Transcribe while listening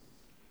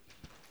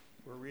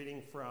We're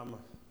reading from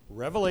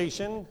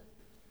Revelation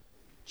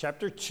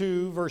chapter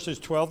 2, verses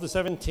 12 to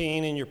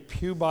 17. In your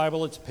Pew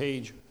Bible, it's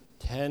page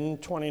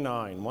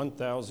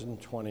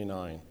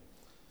 1029.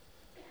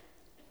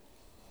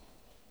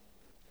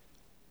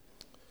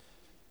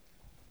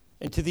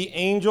 And to the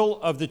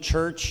angel of the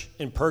church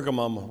in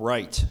Pergamum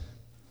write,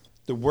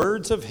 the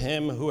words of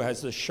him who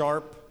has the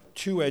sharp,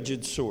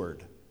 two-edged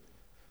sword.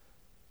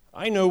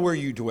 I know where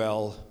you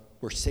dwell,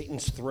 where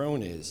Satan's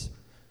throne is.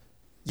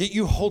 Yet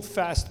you hold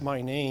fast my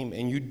name,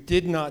 and you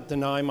did not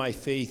deny my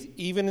faith,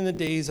 even in the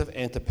days of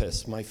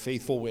Antipas, my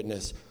faithful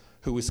witness,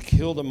 who was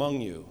killed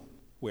among you,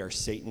 where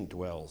Satan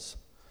dwells.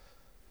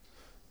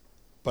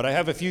 But I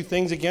have a few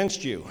things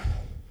against you.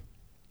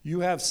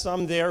 You have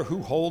some there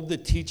who hold the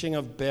teaching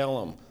of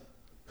Balaam,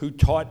 who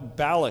taught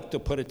Balak to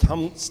put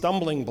a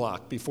stumbling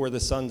block before the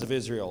sons of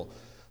Israel,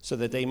 so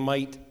that they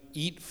might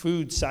eat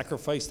food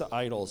sacrificed to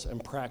idols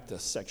and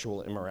practice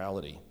sexual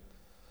immorality.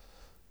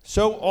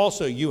 So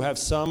also you have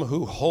some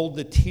who hold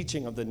the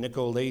teaching of the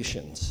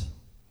Nicolaitans.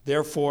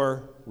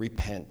 Therefore,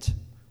 repent.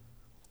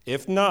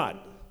 If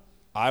not,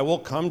 I will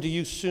come to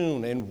you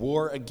soon and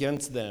war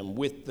against them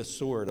with the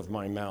sword of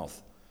my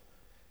mouth.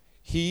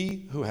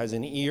 He who has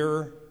an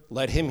ear,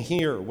 let him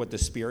hear what the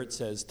Spirit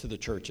says to the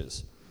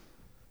churches.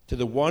 To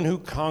the one who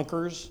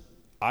conquers,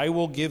 I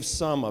will give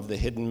some of the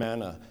hidden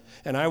manna,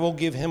 and I will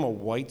give him a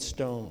white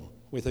stone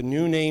with a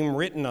new name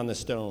written on the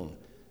stone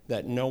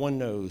that no one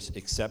knows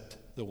except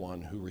the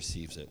one who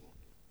receives it.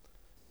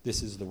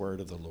 This is the word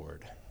of the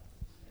Lord.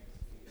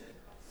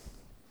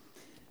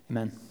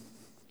 Amen.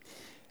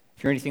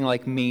 If you're anything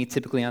like me,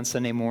 typically on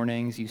Sunday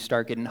mornings, you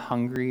start getting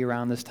hungry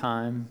around this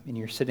time, and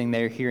you're sitting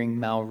there hearing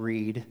Mel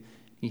read.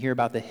 You hear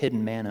about the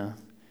hidden manna,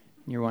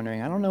 and you're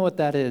wondering, I don't know what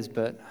that is,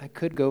 but I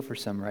could go for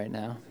some right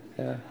now.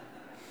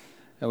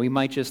 We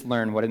might just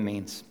learn what it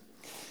means.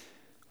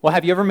 Well,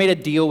 have you ever made a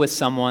deal with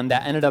someone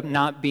that ended up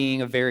not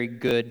being a very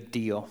good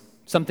deal?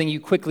 Something you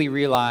quickly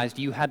realized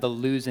you had the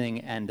losing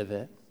end of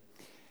it.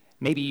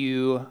 Maybe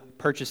you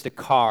purchased a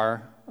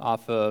car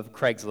off of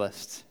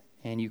Craigslist,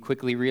 and you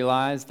quickly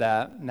realized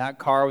that that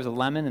car was a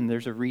lemon, and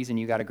there's a reason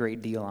you got a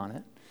great deal on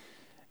it.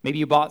 Maybe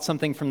you bought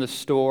something from the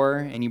store,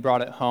 and you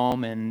brought it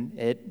home, and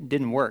it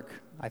didn't work.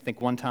 I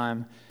think one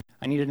time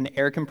I needed an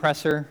air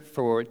compressor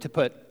to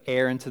put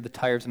air into the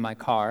tires of my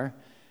car,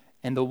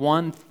 and the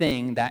one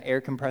thing that air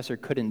compressor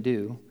couldn't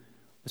do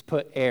was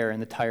put air in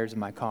the tires of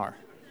my car.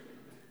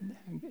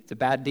 It's a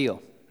bad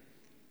deal.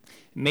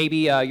 Maybe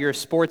you're a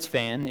sports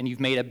fan and you've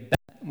made a bet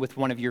with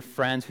one of your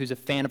friends who's a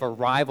fan of a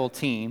rival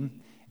team,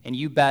 and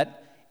you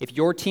bet if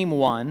your team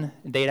won,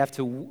 they'd have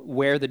to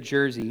wear the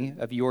jersey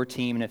of your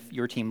team, and if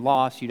your team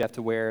lost, you'd have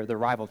to wear the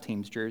rival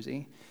team's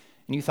jersey.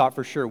 And you thought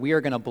for sure, we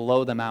are going to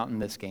blow them out in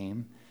this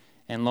game,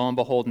 and lo and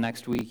behold,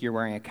 next week you're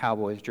wearing a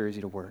Cowboys jersey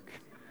to work.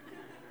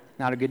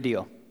 Not a good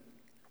deal.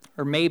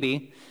 Or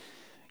maybe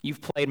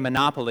you've played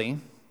Monopoly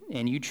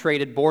and you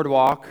traded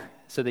Boardwalk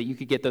so that you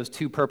could get those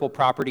 2 purple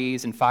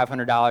properties and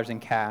 $500 in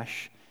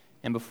cash.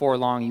 And before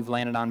long, you've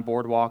landed on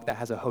Boardwalk that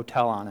has a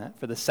hotel on it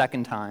for the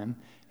second time,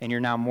 and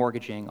you're now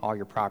mortgaging all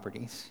your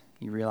properties.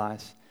 You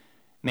realize,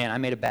 man, I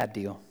made a bad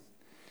deal.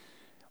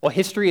 Well,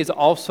 history is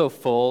also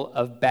full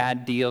of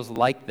bad deals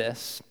like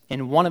this,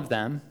 and one of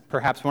them,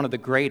 perhaps one of the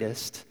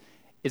greatest,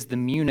 is the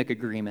Munich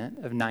Agreement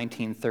of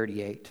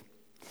 1938.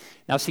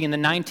 Now, see, in the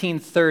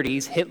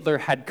 1930s, Hitler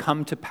had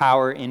come to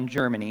power in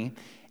Germany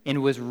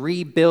and was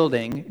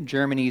rebuilding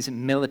Germany's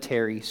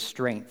military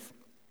strength.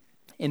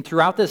 And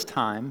throughout this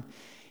time,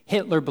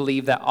 Hitler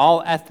believed that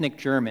all ethnic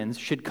Germans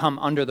should come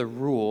under the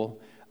rule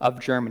of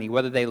Germany,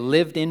 whether they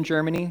lived in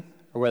Germany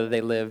or whether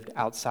they lived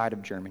outside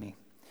of Germany.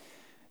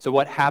 So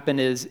what happened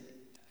is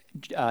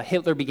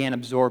Hitler began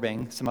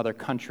absorbing some other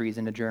countries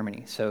into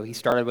Germany. So he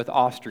started with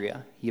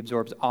Austria. He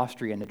absorbs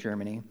Austria into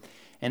Germany.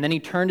 And then he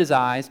turned his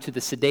eyes to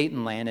the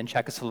Sudetenland in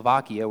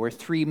Czechoslovakia, where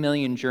 3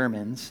 million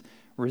Germans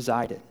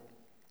resided.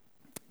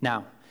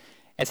 Now,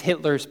 as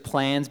Hitler's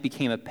plans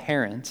became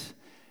apparent,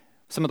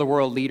 some of the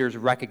world leaders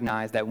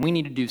recognized that we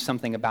need to do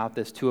something about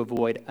this to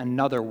avoid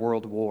another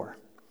world war.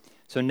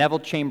 So Neville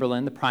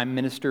Chamberlain, the Prime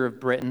Minister of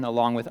Britain,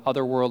 along with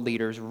other world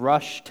leaders,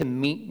 rushed to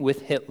meet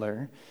with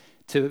Hitler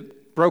to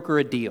broker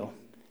a deal,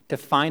 to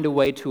find a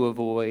way to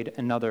avoid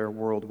another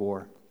world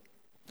war.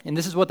 And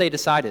this is what they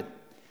decided.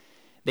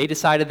 They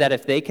decided that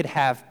if they could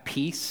have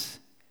peace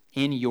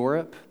in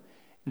Europe,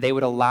 they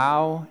would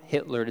allow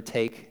Hitler to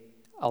take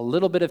a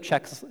little bit of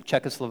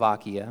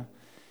Czechoslovakia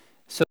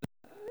so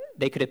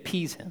they could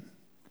appease him.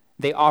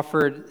 They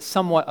offered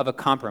somewhat of a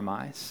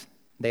compromise.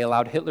 They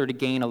allowed Hitler to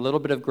gain a little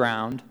bit of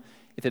ground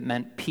if it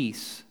meant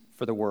peace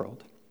for the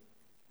world.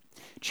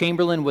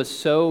 Chamberlain was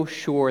so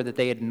sure that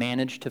they had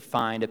managed to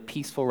find a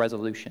peaceful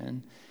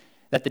resolution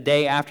that the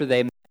day after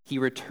they met, he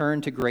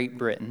returned to Great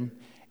Britain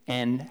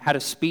and had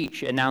a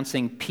speech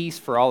announcing peace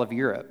for all of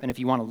Europe. And if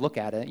you want to look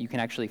at it, you can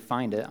actually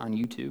find it on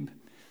YouTube.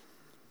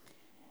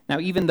 Now,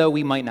 even though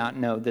we might not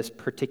know this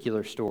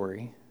particular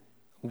story,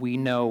 we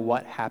know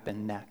what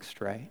happened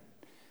next, right?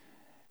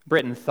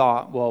 Britain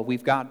thought, well,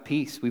 we've got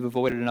peace. We've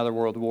avoided another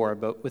world war.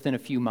 But within a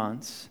few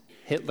months,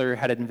 Hitler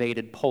had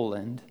invaded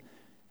Poland,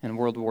 and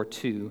World War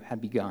II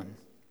had begun.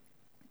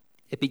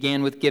 It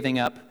began with giving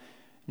up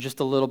just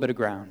a little bit of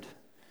ground,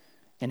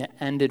 and it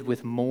ended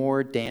with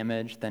more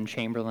damage than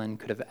Chamberlain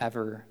could have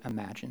ever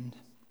imagined.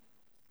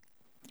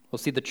 We'll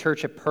see the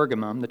church at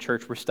Pergamum, the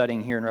church we're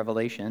studying here in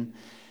Revelation,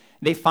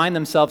 they find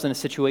themselves in a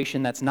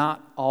situation that's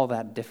not all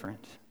that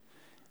different.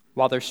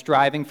 While they're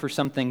striving for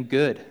something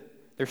good,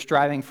 they're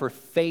striving for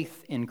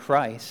faith in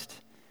Christ,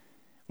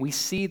 we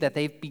see that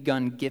they've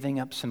begun giving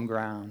up some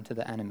ground to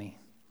the enemy.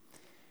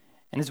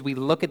 And as we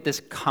look at this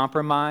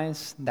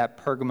compromise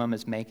that Pergamum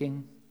is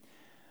making,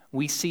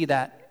 we see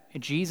that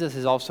Jesus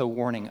is also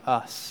warning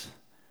us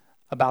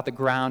about the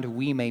ground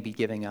we may be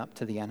giving up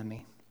to the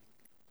enemy.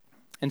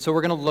 And so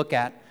we're going to look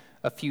at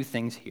a few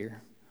things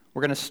here.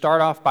 We're going to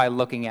start off by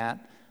looking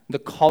at the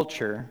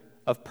culture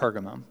of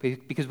Pergamum,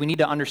 because we need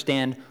to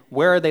understand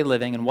where are they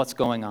living and what's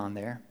going on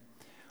there.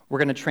 We're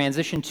going to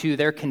transition to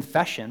their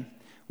confession.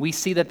 We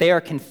see that they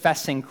are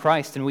confessing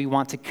Christ, and we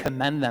want to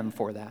commend them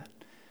for that.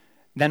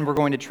 Then we're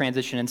going to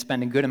transition and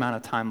spend a good amount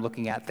of time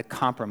looking at the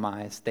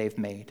compromise they've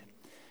made.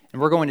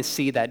 And we're going to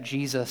see that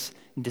Jesus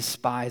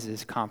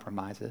despises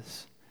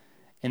compromises.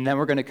 And then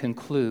we're going to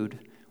conclude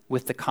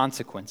with the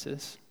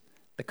consequences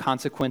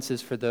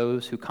for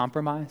those who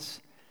compromise,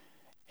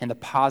 and the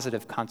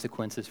positive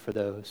consequences for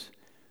those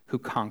who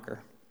conquer.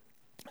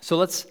 So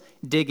let's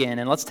dig in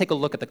and let's take a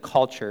look at the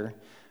culture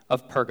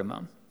of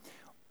Pergamum.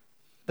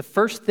 The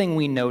first thing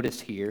we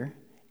notice here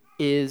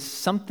is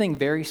something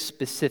very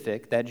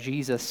specific that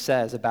Jesus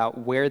says about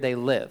where they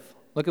live.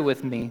 Look at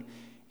with me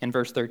in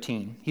verse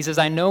 13. He says,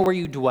 I know where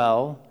you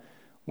dwell,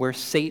 where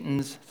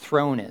Satan's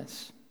throne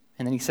is.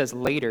 And then he says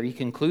later, he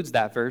concludes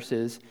that verse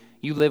is,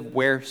 you live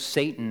where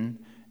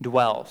Satan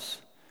dwells.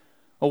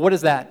 Well, what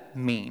does that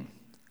mean?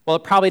 Well,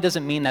 it probably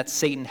doesn't mean that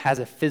Satan has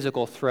a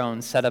physical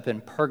throne set up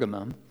in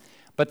Pergamum,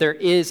 but there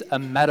is a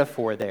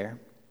metaphor there.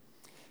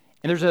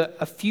 And there's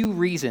a few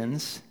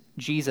reasons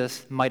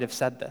Jesus might have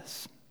said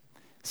this.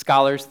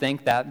 Scholars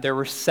think that there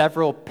were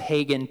several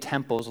pagan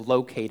temples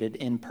located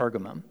in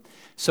Pergamum.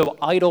 So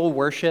idol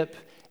worship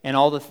and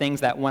all the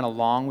things that went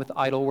along with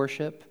idol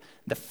worship,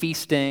 the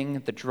feasting,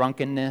 the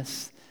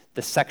drunkenness,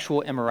 the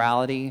sexual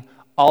immorality,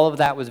 all of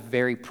that was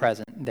very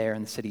present there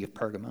in the city of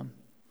Pergamum.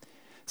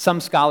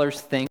 Some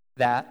scholars think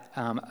that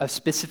a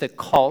specific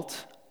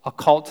cult, a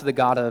cult to the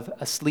god of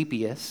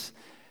Asclepius,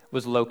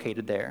 was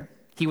located there.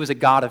 He was a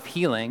god of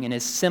healing, and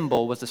his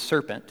symbol was a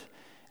serpent.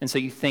 And so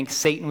you think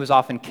Satan was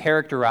often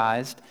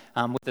characterized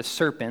with a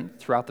serpent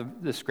throughout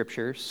the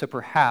scriptures, so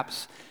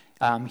perhaps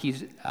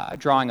he's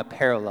drawing a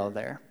parallel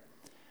there.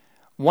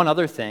 One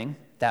other thing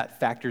that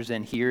factors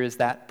in here is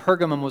that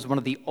Pergamum was one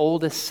of the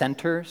oldest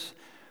centers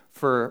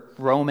for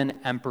Roman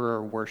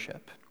emperor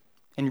worship.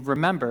 And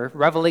remember,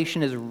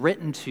 Revelation is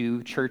written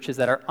to churches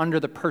that are under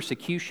the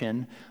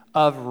persecution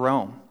of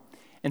Rome.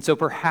 And so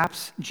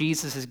perhaps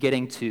Jesus is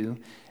getting to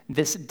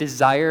this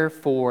desire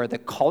for the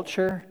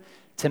culture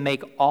to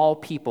make all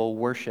people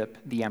worship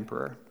the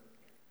emperor.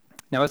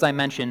 Now, as I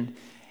mentioned,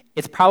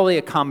 it's probably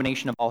a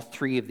combination of all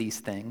three of these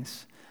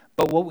things.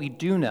 But what we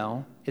do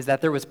know is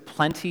that there was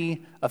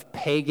plenty of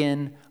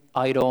pagan,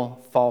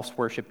 idol, false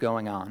worship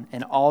going on,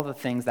 and all the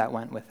things that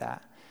went with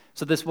that.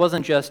 So this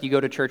wasn't just you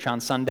go to church on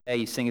Sunday,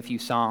 you sing a few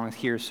songs,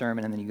 hear a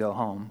sermon, and then you go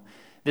home.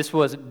 This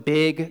was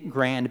big,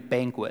 grand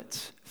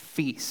banquets,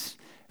 feasts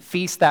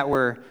that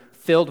were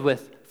filled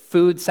with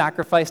food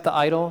sacrificed to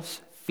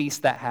idols,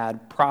 feasts that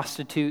had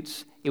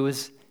prostitutes. It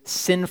was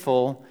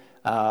sinful,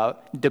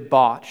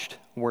 debauched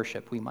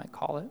worship, we might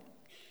call it.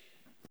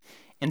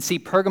 And see,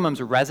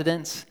 Pergamum's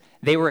residents,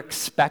 they were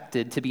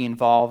expected to be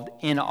involved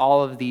in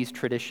all of these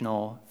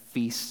traditional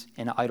feasts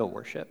and idol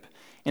worship.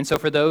 And so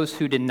for those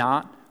who did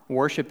not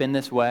worship in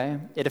this way,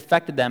 it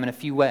affected them in a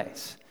few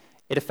ways.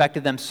 It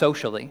affected them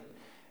socially.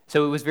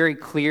 So it was very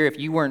clear if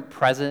you weren't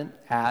present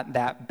at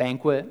that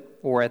banquet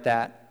or at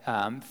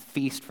that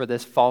feast for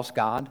this false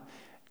god,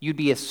 you'd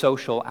be a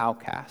social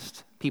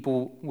outcast.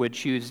 People would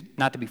choose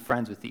not to be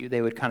friends with you.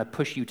 They would kind of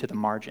push you to the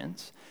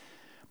margins.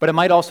 But it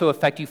might also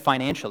affect you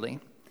financially.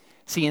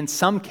 See, in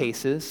some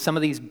cases, some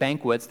of these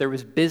banquets, there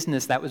was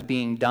business that was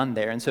being done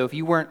there. And so if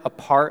you weren't a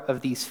part of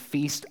these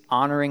feasts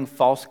honoring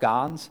false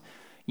gods,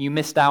 you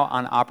missed out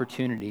on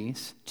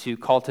opportunities to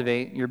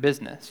cultivate your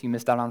business. You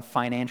missed out on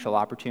financial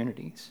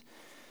opportunities.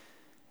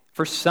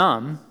 For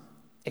some,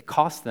 it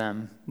cost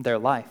them their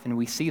life, and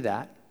we see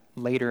that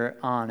later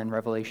on in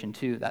Revelation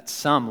 2, that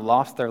some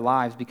lost their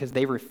lives because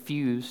they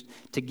refused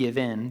to give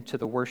in to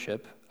the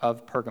worship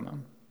of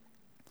Pergamum.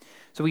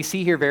 So we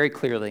see here very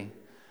clearly,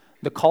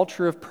 the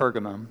culture of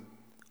Pergamum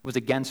was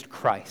against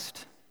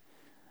Christ.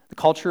 The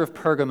culture of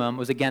Pergamum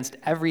was against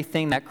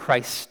everything that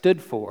Christ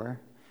stood for,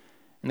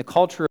 and the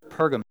culture of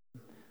Pergamum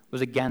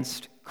was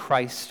against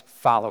Christ's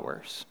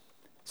followers.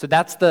 So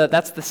that's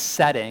the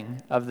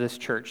setting of this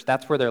church.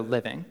 That's where they're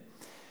living.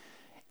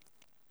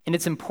 And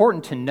it's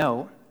important to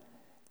note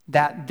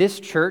that this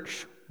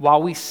church,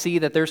 while we see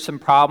that there's some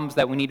problems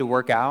that we need to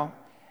work out,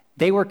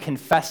 they were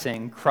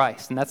confessing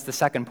Christ. And that's the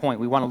second point.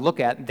 We want to look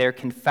at their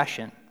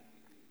confession.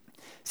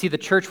 See, the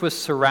church was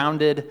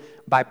surrounded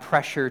by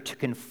pressure to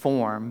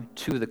conform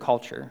to the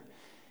culture,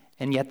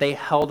 and yet they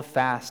held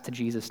fast to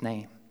Jesus'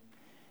 name.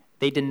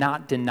 They did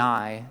not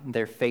deny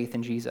their faith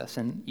in Jesus,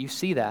 and you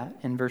see that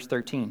in verse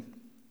 13.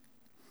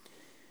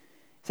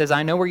 It says,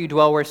 I know where you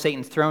dwell, where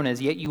Satan's throne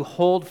is, yet you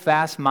hold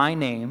fast my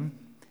name,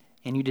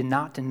 and you did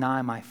not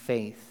deny my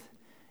faith,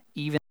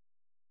 even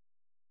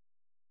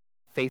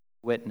faithful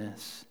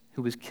witness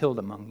who was killed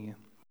among you.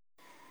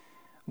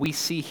 We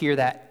see here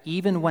that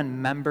even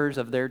when members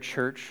of their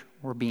church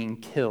were being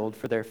killed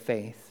for their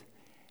faith,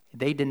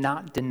 they did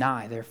not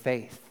deny their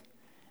faith.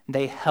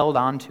 They held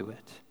on to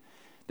it.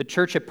 The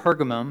church at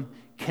Pergamum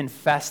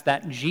confessed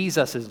that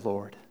Jesus is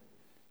Lord,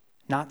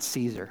 not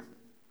Caesar.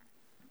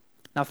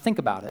 Now think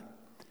about it.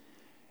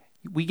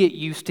 We get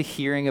used to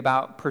hearing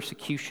about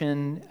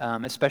persecution,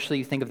 especially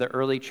you think of the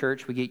early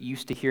church. We get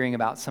used to hearing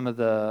about some of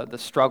the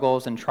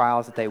struggles and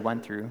trials that they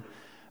went through.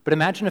 But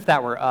imagine if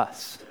that were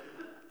us.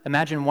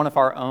 Imagine one of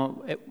our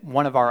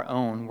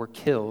own were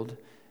killed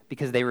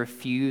because they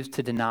refused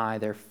to deny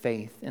their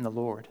faith in the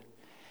Lord.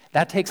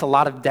 That takes a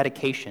lot of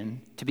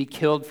dedication to be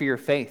killed for your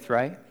faith,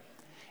 right?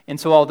 And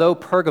so although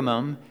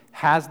Pergamum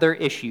has their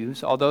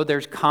issues, although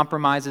there's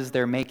compromises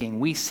they're making,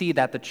 we see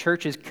that the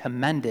church is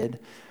commended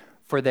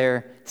for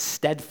their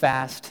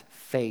steadfast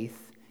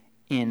faith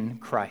in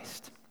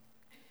Christ.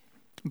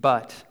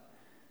 But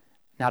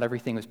not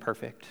everything was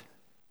perfect.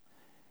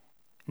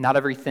 Not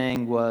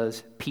everything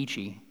was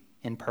peachy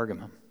in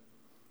Pergamum.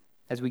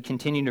 As we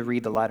continue to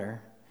read the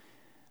letter,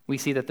 we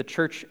see that the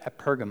church at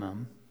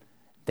Pergamum,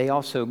 they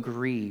also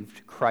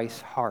grieved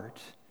Christ's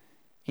heart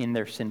in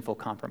their sinful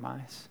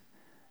compromise.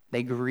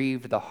 They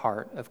grieved the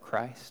heart of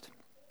Christ.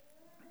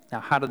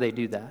 Now, how do they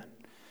do that?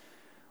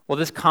 Well,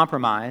 this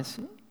compromise,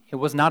 it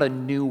was not a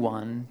new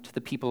one to the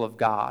people of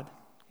God.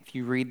 If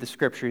you read the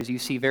scriptures, you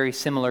see very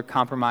similar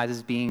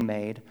compromises being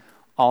made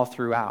all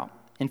throughout.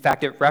 In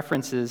fact, it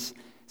references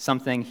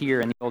something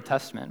here in the Old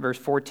Testament. Verse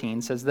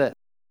 14 says this,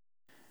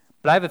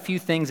 but I have a few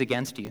things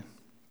against you.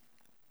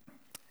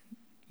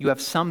 You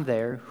have some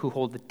there who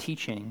hold the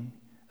teaching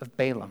of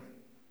Balaam,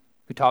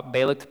 who taught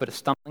Balak to put a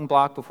stumbling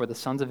block before the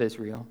sons of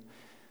Israel,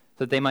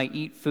 so that they might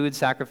eat food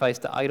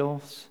sacrificed to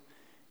idols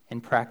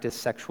and practice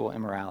sexual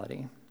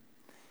immorality.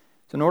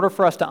 So in order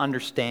for us to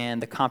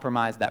understand the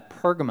compromise that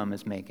Pergamum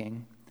is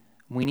making,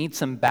 we need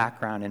some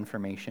background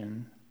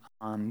information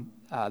on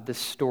this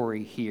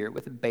story here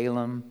with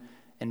Balaam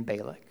and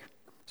Balak.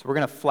 So we're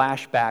going to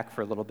flash back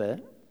for a little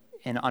bit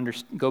and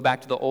go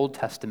back to the Old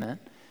Testament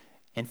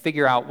and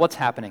figure out what's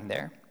happening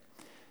there.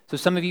 So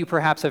some of you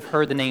perhaps have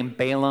heard the name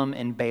Balaam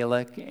and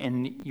Balak,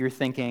 and you're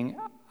thinking,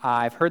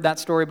 I've heard that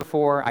story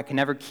before. I can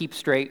never keep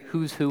straight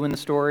who's who in the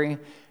story.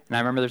 And I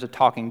remember there's a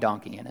talking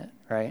donkey in it,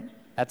 right?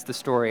 That's the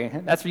story.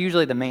 That's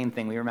usually the main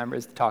thing we remember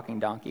is the talking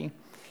donkey.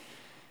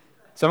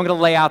 So I'm going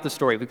to lay out the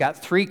story. We've got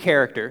three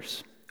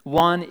characters.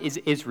 One is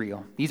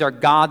Israel. These are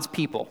God's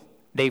people.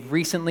 They've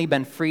recently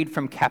been freed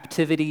from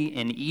captivity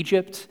in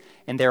Egypt,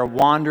 and they're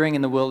wandering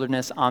in the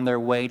wilderness on their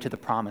way to the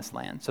promised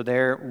land. So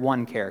they're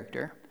one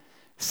character.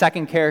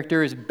 Second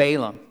character is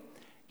Balaam.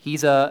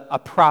 He's a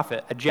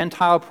prophet, a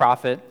Gentile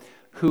prophet,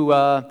 who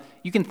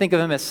you can think of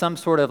him as some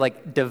sort of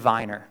like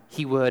diviner.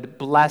 He would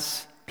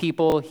bless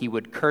people, he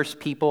would curse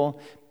people.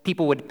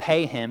 People would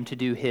pay him to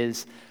do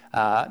his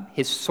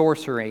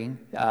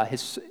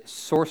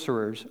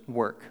sorcerer's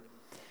work.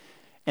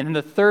 And then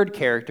the third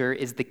character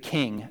is the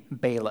king,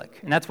 Balak.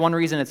 And that's one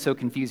reason it's so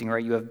confusing,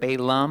 right? You have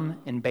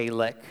Balaam and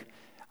Balak.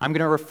 I'm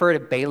going to refer to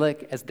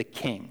Balak as the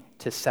king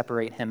to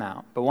separate him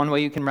out. But one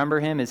way you can remember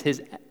him is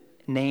his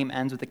name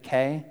ends with a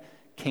K.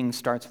 King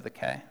starts with a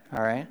K,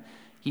 all right?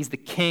 He's the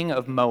king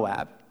of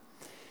Moab.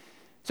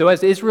 So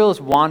as Israel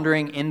is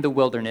wandering in the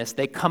wilderness,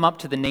 they come up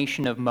to the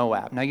nation of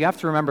Moab. Now you have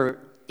to remember,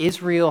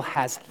 Israel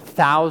has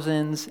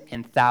thousands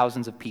and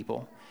thousands of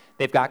people.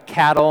 They've got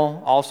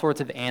cattle, all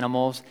sorts of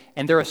animals,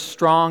 and they're a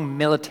strong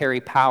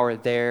military power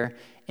there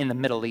in the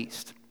Middle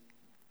East.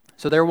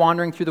 So they're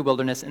wandering through the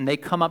wilderness, and they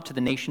come up to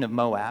the nation of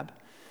Moab.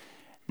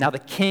 Now the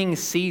king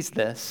sees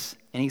this,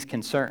 and he's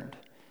concerned.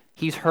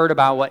 He's heard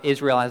about what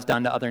Israel has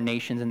done to other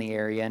nations in the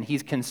area, and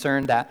he's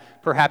concerned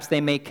that perhaps they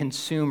may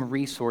consume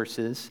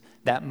resources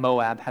that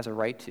Moab has a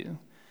right to.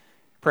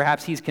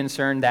 Perhaps he's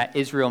concerned that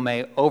Israel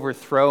may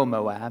overthrow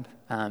Moab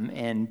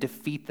and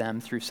defeat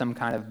them through some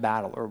kind of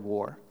battle or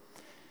war.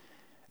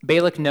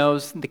 Balak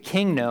knows, the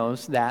king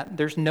knows, that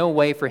there's no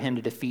way for him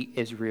to defeat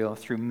Israel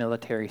through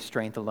military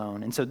strength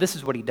alone. And so this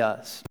is what he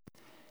does.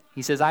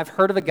 He says, I've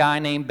heard of a guy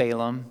named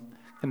Balaam,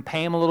 can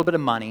pay him a little bit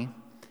of money,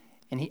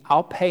 and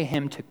I'll pay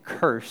him to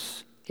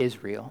curse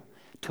Israel,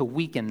 to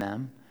weaken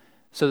them,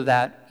 so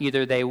that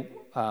either they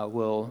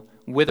will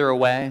wither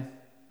away,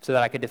 so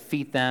that I could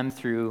defeat them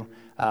through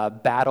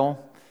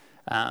battle.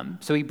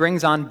 So he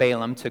brings on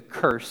Balaam to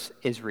curse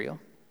Israel.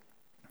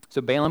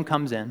 So Balaam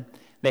comes in.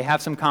 They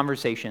have some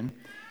conversation.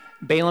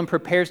 Balaam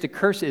prepares to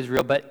curse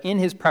Israel, but in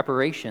his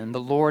preparation, the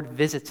Lord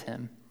visits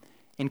him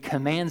and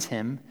commands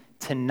him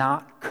to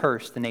not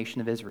curse the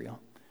nation of Israel.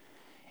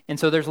 And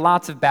so there's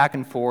lots of back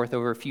and forth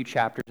over a few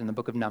chapters in the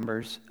book of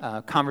Numbers,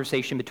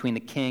 conversation between the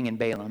king and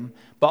Balaam.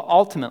 But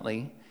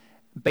ultimately,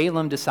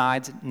 Balaam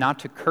decides not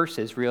to curse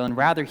Israel, and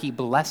rather he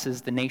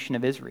blesses the nation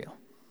of Israel.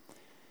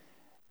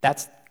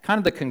 That's kind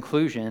of the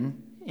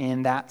conclusion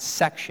in that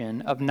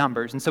section of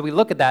Numbers. And so we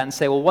look at that and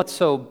say, well, what's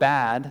so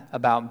bad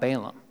about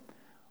Balaam?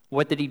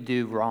 What did he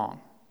do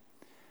wrong?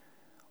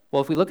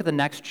 Well, if we look at the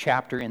next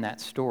chapter in that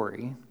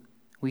story,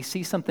 we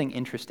see something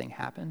interesting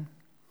happen.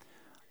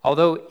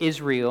 Although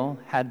Israel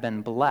had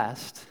been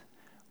blessed,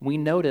 we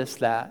notice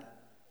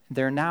that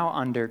they're now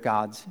under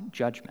God's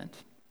judgment.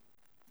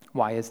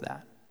 Why is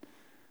that?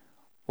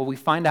 Well, we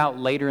find out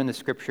later in the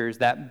scriptures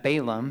that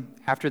Balaam,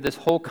 after this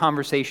whole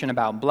conversation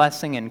about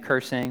blessing and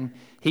cursing,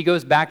 he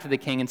goes back to the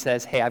king and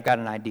says, hey, I've got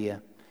an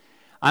idea.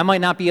 I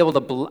might not be able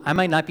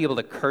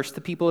to curse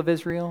the people of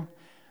Israel,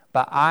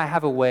 but I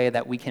have a way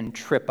that we can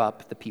trip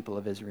up the people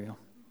of Israel.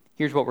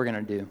 Here's what we're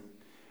going to do.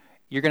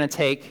 You're going to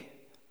take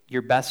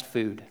your best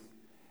food.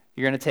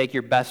 You're going to take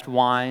your best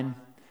wine.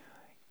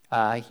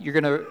 You're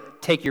going to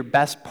take your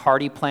best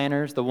party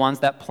planners, the ones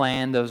that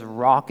plan those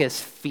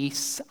raucous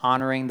feasts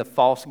honoring the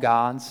false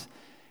gods.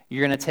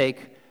 You're going to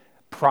take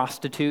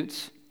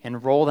prostitutes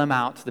and roll them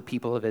out to the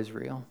people of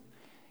Israel.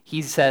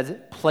 He says,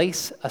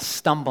 place a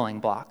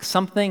stumbling block,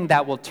 something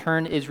that will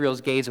turn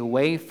Israel's gaze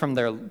away from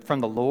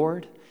the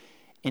Lord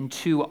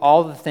into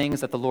all the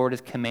things that the Lord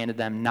has commanded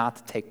them not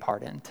to take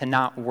part in, to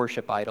not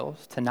worship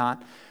idols, to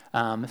not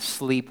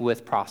sleep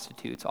with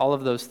prostitutes, all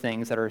of those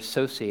things that are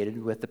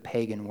associated with the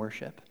pagan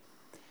worship.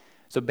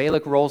 So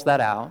Balak rolls that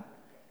out,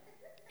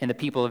 and the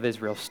people of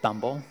Israel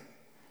stumble.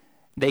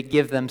 They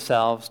give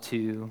themselves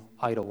to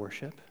idol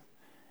worship.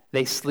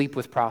 They sleep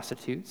with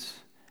prostitutes.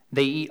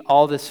 They eat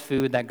all this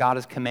food that God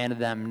has commanded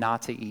them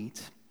not to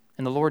eat,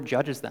 and the Lord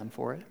judges them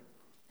for it.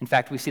 In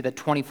fact, we see that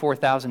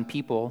 24,000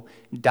 people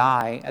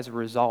die as a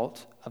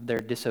result of their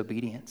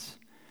disobedience.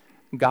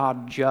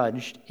 God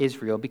judged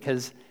Israel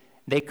because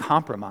they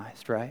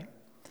compromised, right?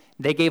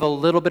 They gave a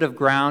little bit of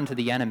ground to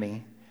the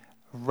enemy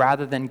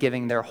rather than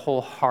giving their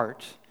whole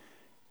heart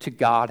to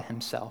God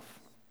himself.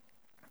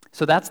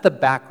 So that's the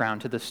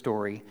background to the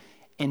story.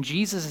 And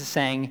Jesus is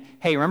saying,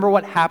 hey, remember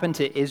what happened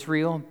to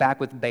Israel back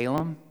with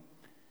Balaam?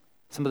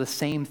 Some of the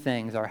same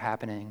things are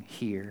happening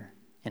here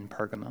in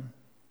Pergamum.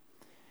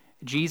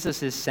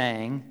 Jesus is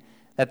saying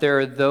that there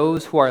are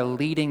those who are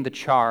leading the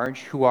charge,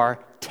 who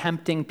are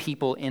tempting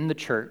people in the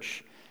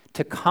church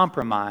to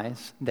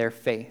compromise their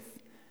faith.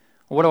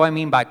 What do I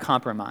mean by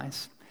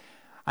compromise?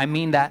 I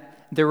mean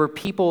that there were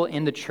people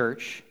in the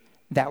church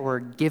that were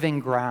giving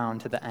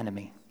ground to the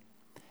enemy.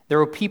 There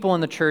were people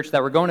in the church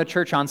that were going to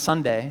church on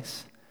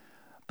Sundays,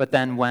 but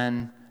then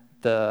when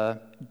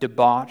the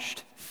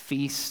debauched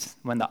feast,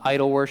 when the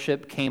idol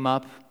worship came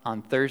up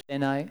on Thursday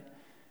night,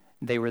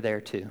 they were there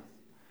too.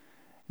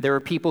 There were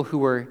people who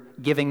were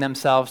giving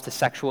themselves to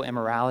sexual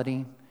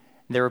immorality.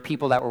 There were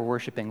people that were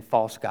worshiping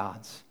false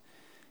gods.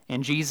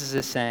 And Jesus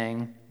is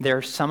saying, there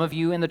are some of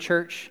you in the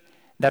church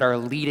that are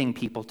leading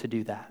people to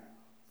do that.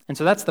 And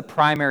so that's the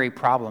primary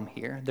problem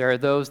here. There are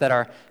those that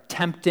are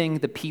tempting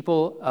the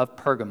people of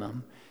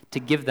Pergamum to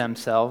give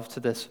themselves to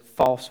this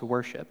false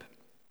worship.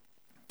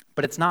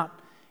 But it's not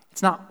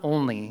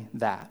only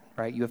that,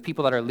 right? You have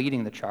people that are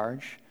leading the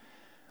charge.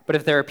 But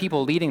if there are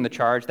people leading the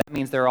charge, that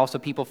means there are also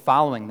people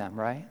following them,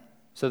 right?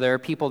 So there are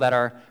people that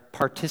are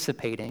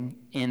participating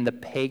in the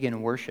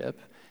pagan worship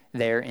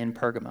there in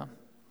Pergamum.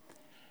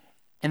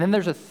 And then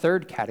there's a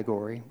third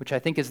category, which I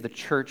think is the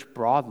church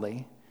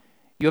broadly.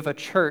 You have a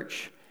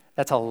church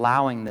that's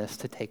allowing this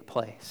to take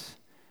place.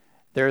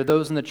 There are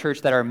those in the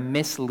church that are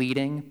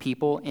misleading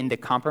people into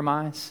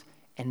compromise,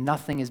 and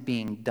nothing is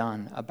being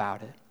done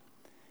about it.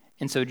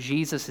 And so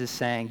Jesus is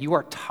saying, you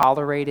are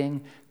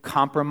tolerating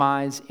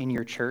compromise in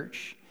your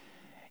church.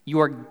 You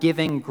are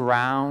giving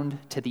ground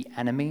to the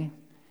enemy,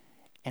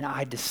 and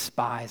I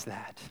despise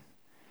that.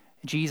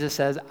 Jesus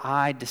says,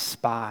 I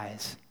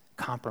despise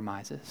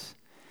compromises.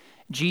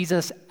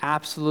 Jesus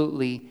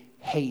absolutely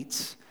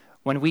hates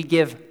when we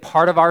give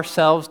part of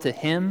ourselves to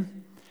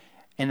him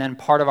and then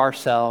part of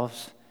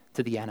ourselves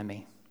to the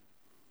enemy.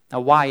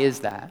 Now, why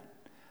is that?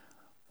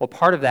 Well,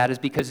 part of that is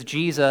because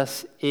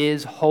Jesus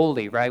is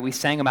holy, right? We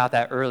sang about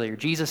that earlier.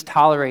 Jesus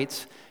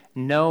tolerates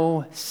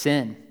no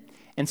sin.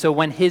 And so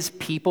when his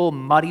people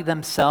muddy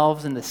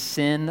themselves in the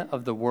sin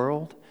of the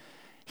world,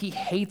 he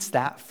hates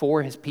that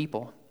for his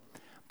people.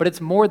 But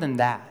it's more than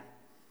that.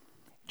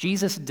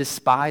 Jesus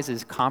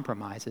despises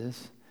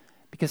compromises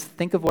because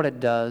think of what it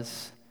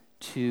does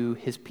to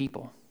his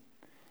people.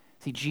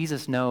 See,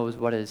 Jesus knows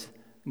what is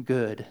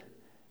good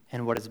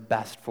and what is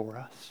best for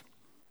us.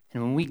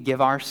 And when we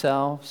give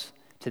ourselves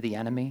to the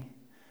enemy,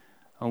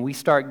 when we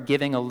start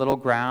giving a little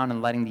ground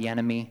and letting the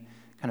enemy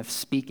kind of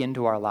speak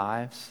into our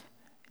lives,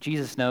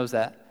 Jesus knows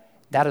that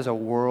that is a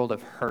world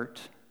of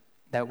hurt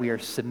that we are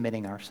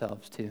submitting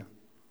ourselves to.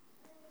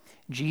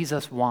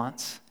 Jesus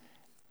wants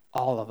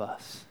all of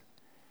us.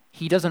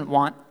 He doesn't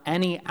want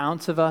any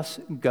ounce of us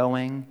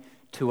going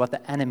to what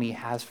the enemy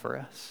has for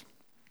us.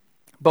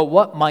 But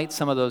what might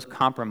some of those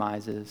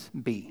compromises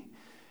be?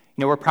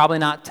 We're probably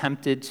not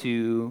tempted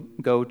to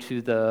go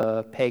to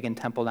the pagan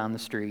temple down the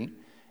street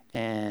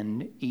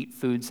and eat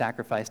food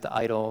sacrificed to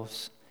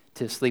idols,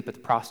 to sleep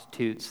with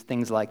prostitutes,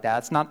 things like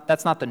that.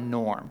 That's not the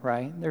norm,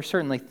 right? There's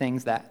certainly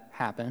things that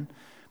happen,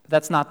 but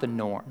that's not the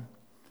norm.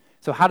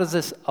 So how does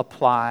this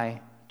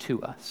apply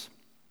to us?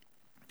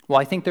 Well,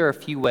 I think there are a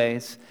few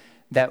ways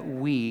that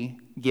we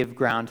give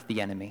ground to the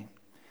enemy.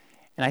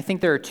 And I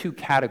think there are two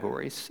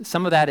categories.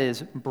 Some of that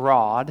is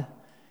broad,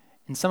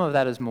 and some of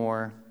that is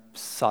more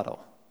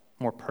subtle,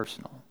 more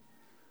personal.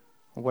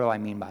 What do I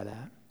mean by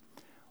that?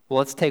 Well,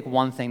 let's take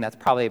one thing that's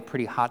probably a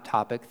pretty hot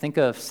topic. Think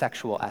of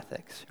sexual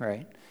ethics,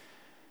 right?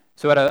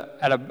 So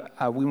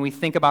when we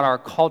think about our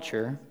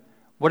culture,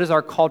 what does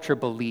our culture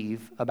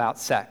believe about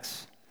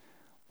sex?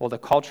 Well, the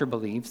culture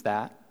believes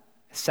that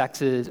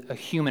sex is a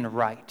human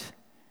right.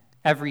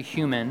 Every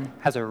human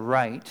has a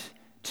right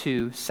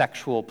to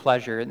sexual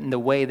pleasure in the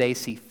way they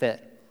see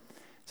fit.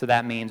 So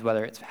that means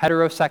whether it's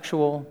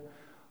heterosexual,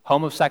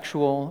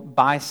 homosexual,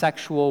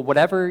 bisexual,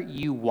 whatever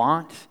you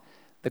want,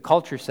 the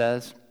culture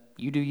says,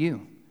 you do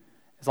you.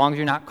 As long as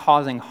you're not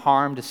causing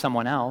harm to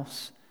someone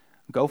else,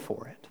 go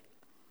for it.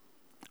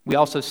 We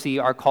also see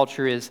our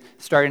culture is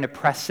starting to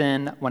press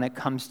in when it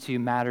comes to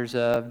matters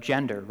of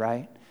gender,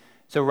 right?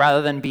 So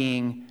rather than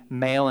being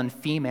male and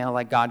female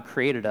like God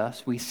created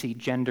us, we see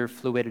gender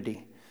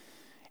fluidity.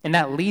 And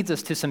that leads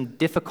us to some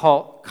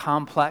difficult,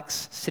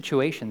 complex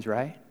situations,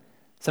 right?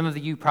 Some of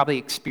you probably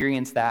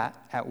experience that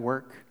at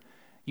work.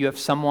 You have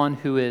someone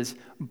who is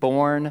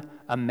born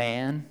a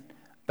man,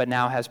 but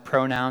now has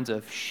pronouns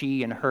of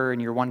she and her,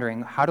 and you're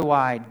wondering, how do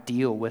I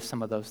deal with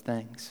some of those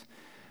things?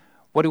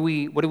 What do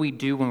we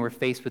do when we're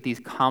faced with these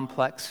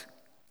complex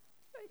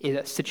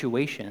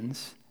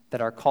situations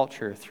that our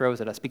culture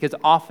throws at us? Because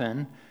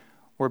often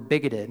we're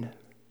bigoted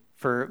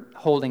for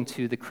holding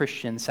to the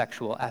Christian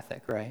sexual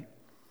ethic, right?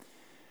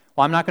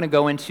 Well, I'm not going to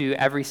go into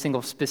every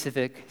single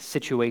specific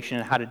situation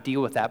and how to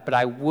deal with that, but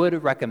I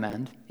would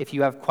recommend, if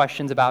you have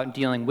questions about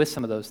dealing with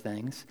some of those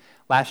things,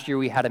 last year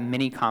we had a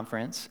mini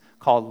conference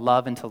called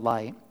Love into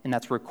Light, and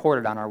that's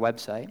recorded on our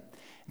website.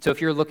 And so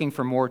if you're looking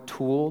for more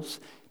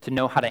tools to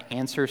know how to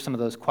answer some of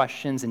those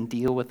questions and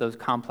deal with those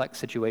complex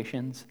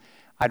situations,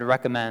 I'd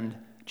recommend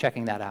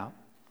checking that out.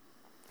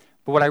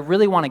 But what I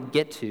really want to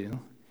get to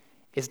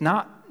is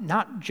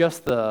not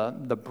just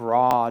the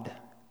broad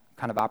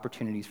kind of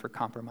opportunities for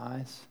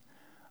compromise,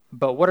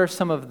 but what are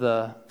some of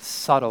the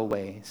subtle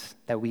ways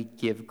that we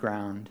give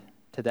ground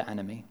to the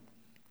enemy?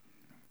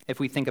 If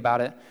we think about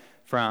it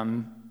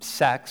from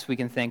sex, we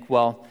can think,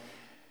 well,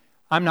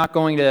 I'm not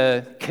going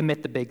to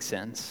commit the big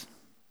sins.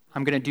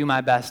 I'm going to do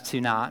my best to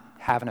not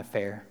have an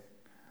affair.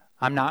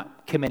 I'm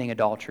not committing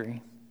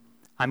adultery.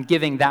 I'm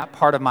giving that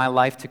part of my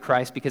life to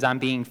Christ because I'm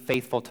being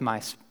faithful to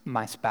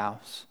my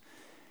spouse.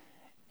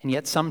 And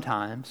yet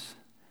sometimes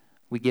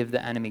we give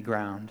the enemy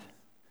ground.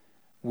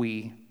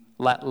 We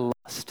let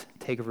lust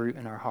take root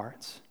in our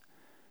hearts.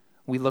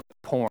 We look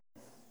at porn.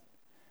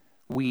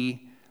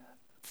 We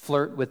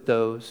flirt with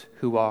those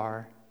who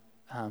are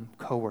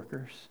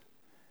coworkers.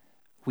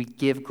 We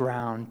give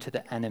ground to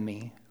the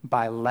enemy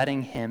by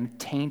letting him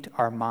taint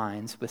our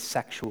minds with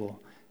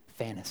sexual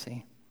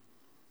fantasy.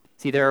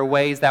 See, there are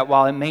ways that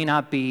while it may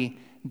not be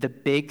the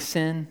big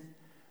sin,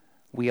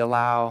 we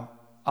allow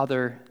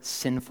other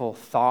sinful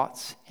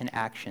thoughts and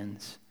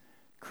actions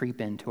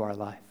creep into our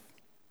life.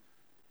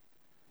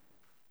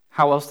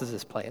 How else does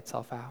this play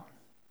itself out?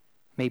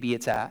 Maybe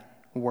it's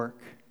at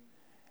work.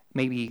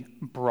 Maybe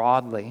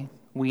broadly,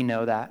 we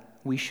know that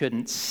we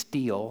shouldn't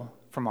steal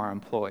from our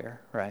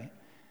employer, right?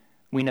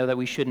 We know that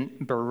we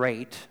shouldn't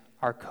berate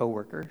our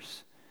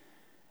coworkers.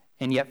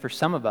 And yet for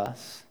some of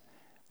us,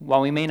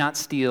 while we may not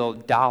steal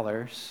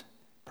dollars,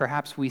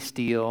 perhaps we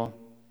steal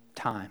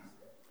time.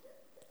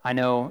 I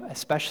know,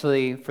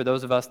 especially for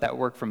those of us that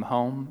work from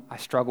home, I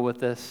struggle with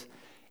this.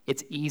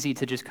 It's easy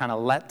to just kind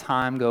of let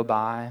time go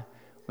by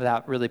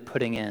without really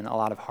putting in a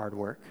lot of hard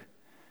work.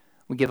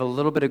 We give a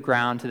little bit of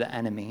ground to the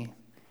enemy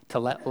to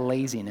let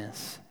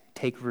laziness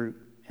take root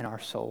in our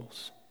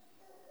souls.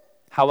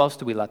 How else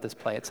do we let this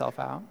play itself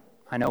out?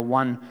 I know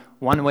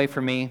one way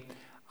for me,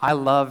 I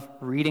love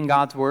reading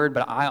God's word,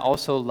 but I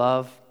also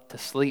love to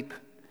sleep.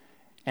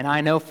 And I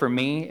know for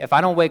me, if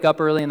I don't wake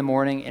up early in the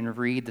morning and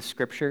read the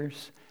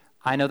scriptures,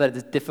 I know that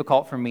it's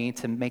difficult for me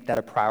to make that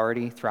a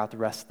priority throughout the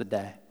rest of the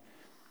day.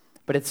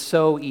 But it's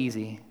so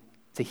easy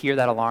to hear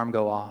that alarm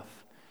go off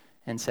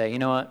and say, you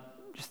know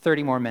what, just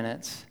 30 more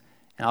minutes,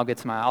 and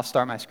I'll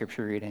start my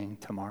scripture reading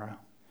tomorrow.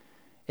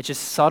 It's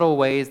just subtle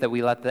ways that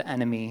we let the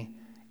enemy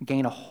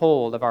gain a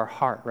hold of our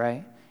heart,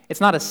 right? It's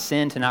not a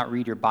sin to not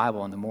read your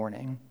Bible in the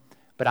morning,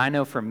 but I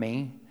know for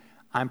me,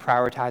 I'm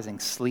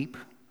prioritizing sleep,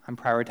 I'm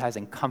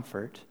prioritizing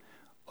comfort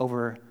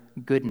over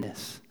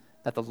goodness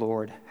that the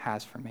Lord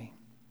has for me.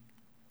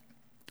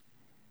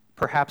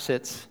 Perhaps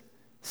it's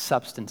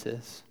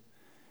substances.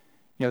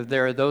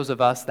 There are those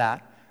of us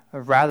that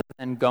rather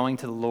than going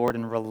to the Lord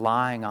and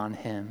relying on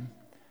him,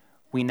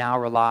 we now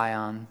rely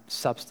on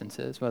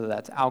substances, whether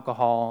that's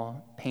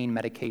alcohol, pain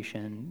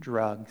medication,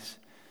 drugs.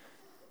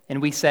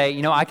 And we say,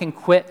 I can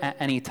quit at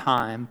any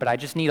time, but I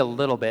just need a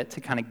little bit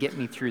to kind of get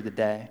me through the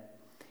day.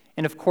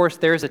 And of course,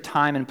 there's a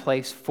time and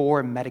place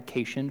for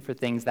medication, for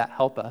things that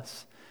help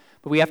us.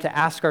 But we have to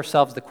ask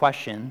ourselves the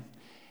question,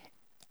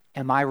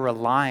 am I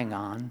relying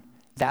on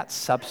that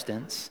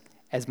substance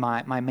as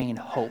my main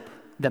hope,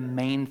 the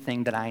main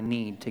thing that I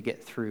need to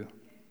get through?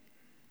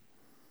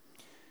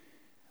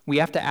 We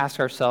have to ask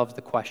ourselves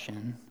the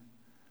question,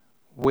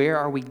 where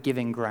are we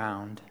giving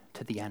ground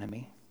to the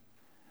enemy?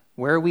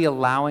 Where are we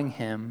allowing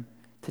him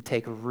to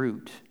take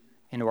root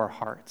into our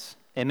hearts?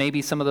 It may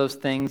be some of those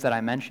things that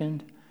I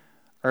mentioned,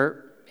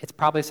 or it's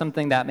probably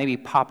something that maybe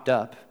popped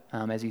up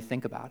as you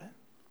think about it.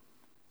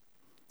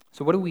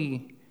 So what do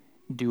we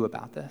do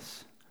about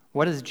this?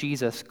 What is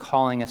Jesus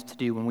calling us to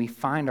do when we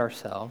find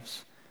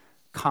ourselves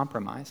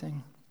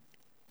compromising?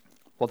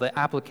 Well, the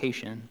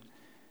application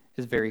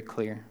is very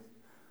clear.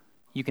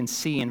 You can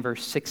see in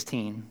verse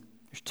 16,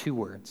 there's two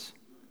words.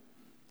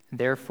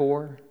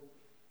 Therefore,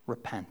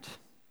 repent.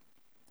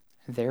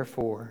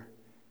 Therefore,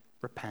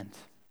 repent.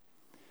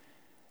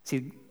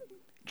 See,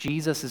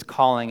 Jesus is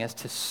calling us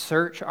to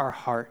search our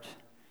heart,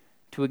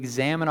 to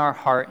examine our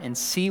heart and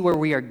see where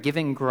we are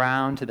giving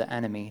ground to the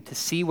enemy, to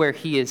see where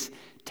he is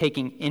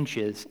taking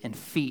inches and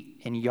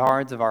feet and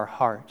yards of our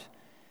heart,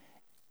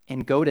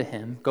 and go to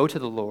him, go to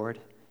the Lord,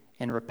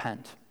 and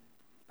repent.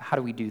 How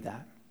do we do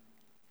that?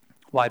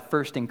 Well, I'd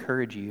first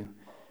encourage you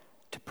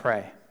to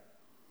pray.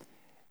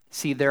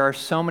 See, there are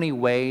so many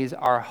ways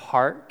our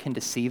heart can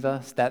deceive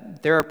us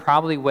that there are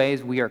probably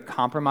ways we are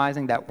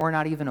compromising that we're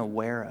not even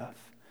aware of.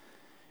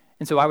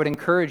 And so I would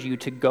encourage you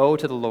to go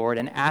to the Lord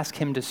and ask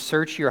him to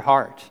search your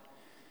heart,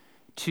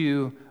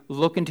 to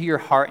look into your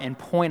heart and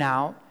point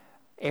out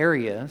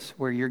areas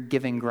where you're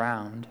giving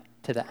ground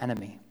to the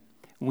enemy.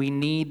 We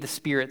need the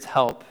Spirit's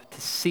help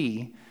to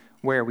see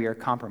where we are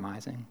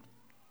compromising.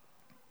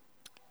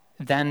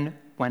 Then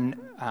when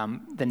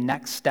the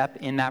next step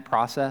in that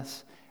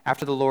process,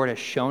 after the Lord has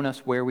shown us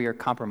where we are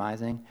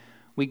compromising,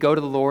 we go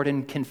to the Lord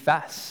and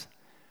confess.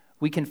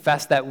 We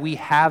confess that we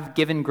have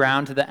given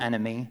ground to the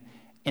enemy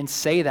and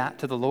say that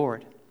to the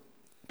Lord.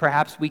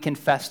 Perhaps we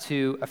confess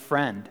to a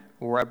friend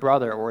or a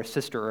brother or a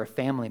sister or a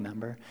family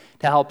member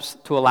to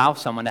allow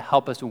someone to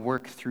help us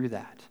work through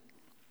that.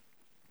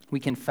 We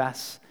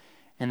confess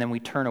and then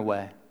we turn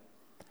away.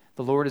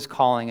 The Lord is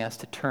calling us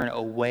to turn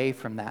away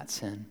from that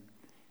sin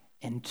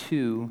and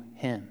to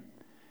him.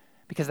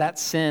 Because that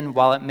sin,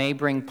 while it may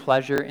bring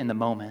pleasure in the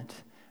moment,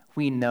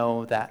 we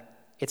know that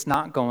it's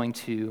not going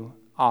to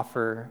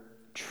offer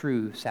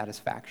true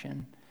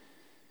satisfaction.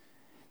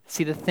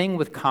 See, the thing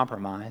with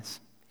compromise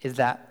is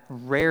that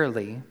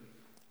rarely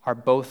are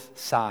both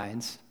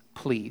sides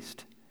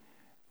pleased.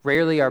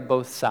 Rarely are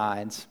both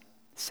sides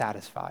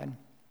satisfied.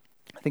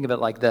 Think of it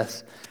like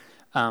this.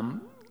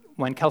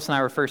 When Kelsey and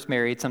I were first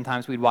married,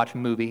 sometimes we'd watch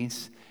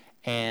movies.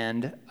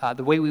 And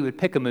the way we would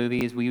pick a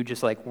movie is we would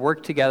just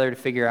work together to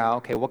figure out,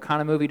 okay, what kind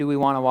of movie do we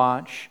want to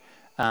watch?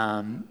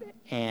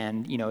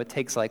 It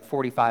takes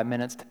 45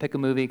 minutes to pick a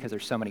movie because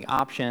there's so many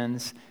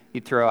options.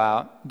 You throw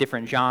out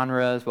different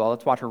genres. Well,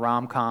 let's watch a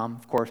rom-com.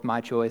 Of course,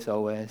 my choice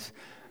always.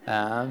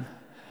 It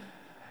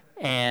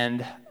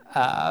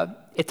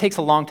takes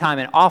a long time,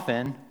 and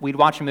often we'd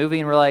watch a movie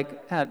and we're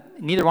like,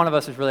 neither one of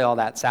us is really all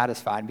that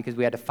satisfied because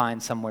we had to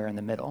find somewhere in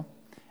the middle.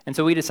 And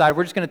so we decided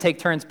we're just going to take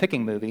turns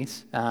picking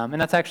movies, and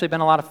that's actually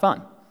been a lot of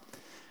fun.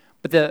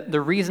 But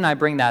the reason I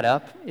bring that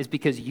up is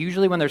because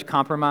usually when there's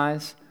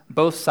compromise,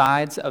 both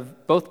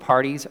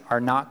parties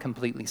are not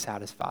completely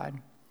satisfied.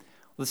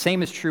 Well, the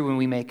same is true when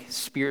we make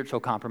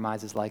spiritual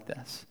compromises like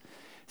this.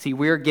 See,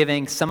 we're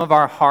giving some of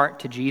our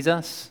heart to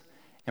Jesus,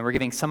 and we're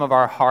giving some of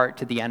our heart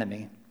to the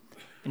enemy.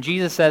 And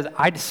Jesus says,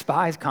 I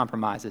despise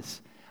compromises.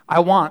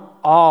 I want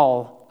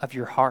all of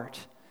your heart.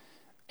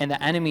 And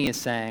the enemy is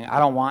saying, I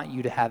don't want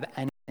you to have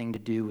anything to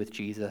do with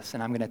Jesus,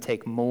 and I'm going to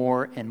take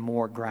more and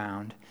more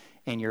ground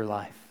in your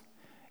life.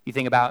 You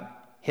think about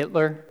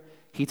Hitler,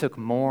 he took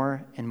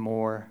more and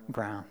more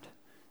ground.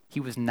 He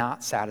was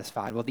not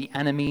satisfied. Well, the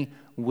enemy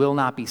will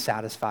not be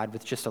satisfied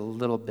with just a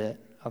little bit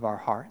of our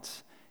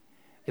hearts.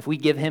 If we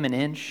give him an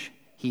inch,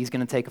 he's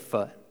going to take a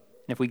foot.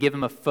 And if we give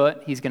him a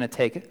foot, he's going to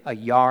take a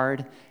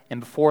yard. And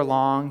before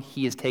long,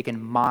 he has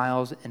taken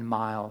miles and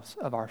miles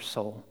of our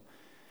soul.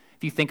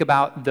 If you think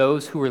about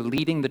those who were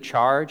leading the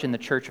charge in the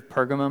church of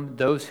Pergamum,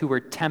 those who were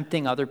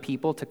tempting other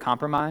people to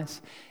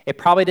compromise, it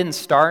probably didn't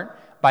start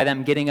by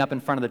them getting up in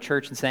front of the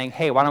church and saying,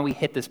 hey, why don't we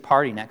hit this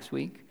party next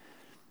week?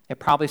 It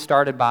probably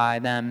started by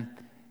them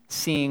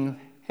seeing,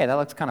 hey, that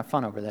looks kind of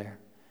fun over there.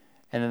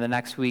 And then the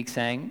next week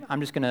saying,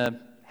 I'm just going to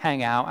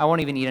hang out. I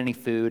won't even eat any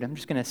food. I'm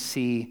just going to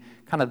see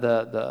kind of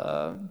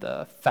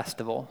the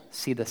festival,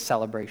 see the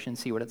celebration,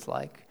 see what it's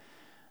like.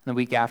 And the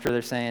week after,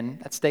 they're saying,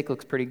 that steak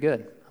looks pretty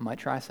good. I might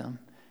try some.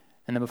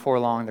 And then before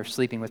long, they're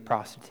sleeping with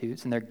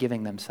prostitutes, and they're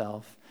giving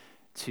themselves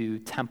to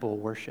temple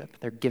worship.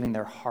 They're giving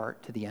their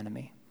heart to the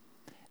enemy.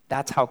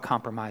 That's how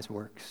compromise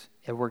works.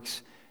 It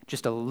works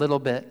just a little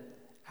bit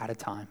at a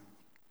time.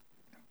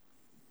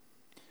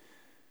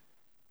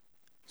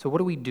 So what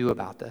do we do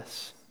about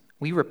this?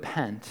 We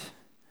repent,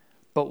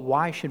 But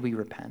why should we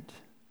repent?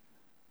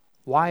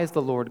 Why is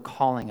the Lord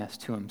calling us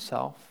to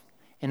himself?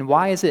 And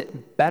why is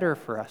it better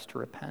for us to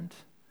repent?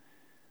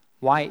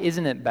 Why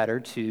isn't it better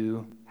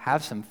to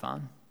have some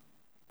fun,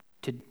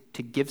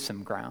 to give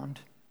some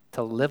ground,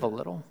 to live a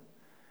little?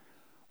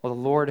 Well,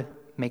 the Lord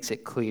makes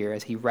it clear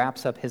as he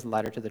wraps up his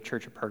letter to the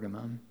church of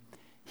Pergamum.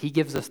 He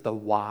gives us the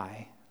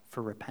why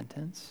for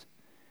repentance.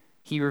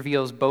 He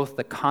reveals both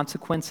the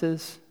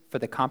consequences for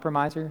the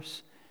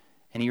compromisers,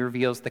 and he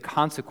reveals the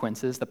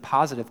consequences, the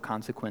positive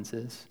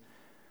consequences,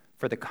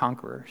 for the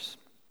conquerors.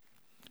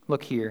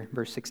 Look here,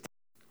 verse 16.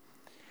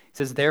 It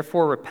says,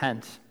 "Therefore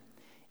repent.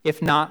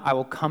 If not, I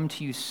will come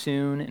to you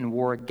soon and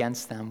war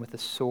against them with the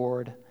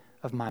sword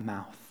of my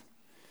mouth."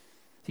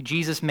 See,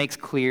 Jesus makes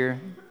clear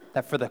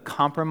that for the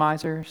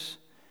compromisers,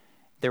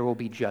 there will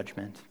be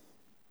judgment.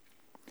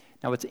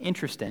 Now, what's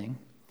interesting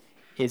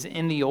is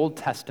in the Old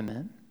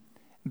Testament,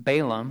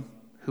 Balaam,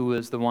 who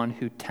was the one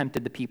who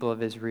tempted the people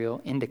of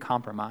Israel into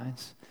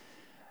compromise,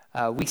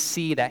 we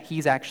see that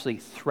he's actually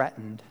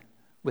threatened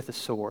with a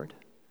sword.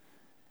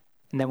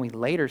 And then we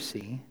later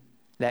see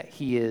that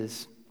he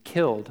is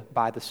killed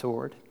by the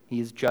sword. He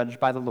is judged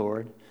by the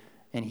Lord,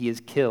 and he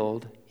is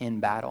killed in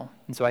battle.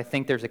 And so I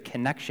think there's a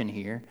connection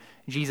here.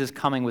 Jesus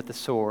coming with the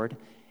sword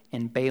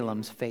and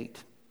Balaam's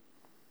fate.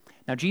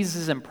 Now, Jesus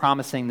isn't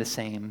promising the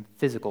same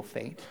physical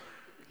fate.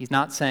 He's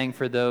not saying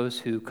for those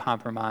who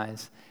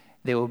compromise,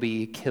 they will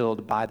be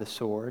killed by the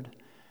sword.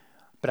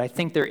 But I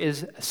think there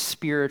is a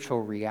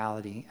spiritual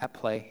reality at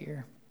play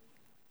here.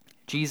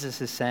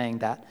 Jesus is saying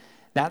that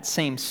that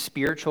same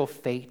spiritual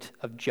fate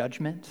of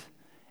judgment,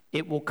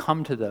 it will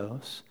come to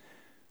those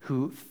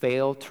who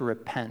fail to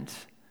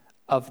repent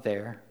of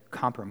their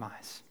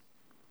compromise.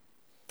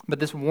 But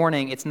this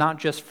warning, it's not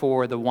just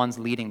for the ones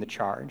leading the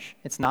charge.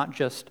 It's not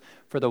just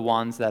for the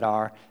ones that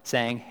are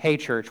saying, "Hey,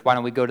 church, why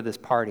don't we go to this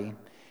party?"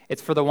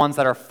 It's for the ones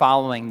that are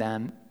following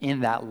them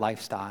in that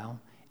lifestyle.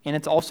 And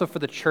it's also for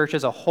the church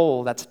as a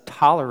whole that's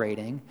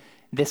tolerating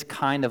this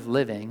kind of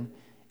living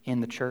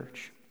in the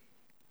church.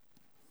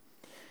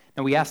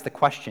 Now, we ask the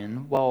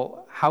question,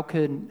 well, how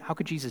could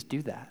Jesus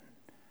do that?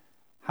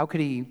 How could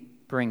he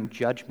bring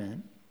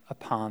judgment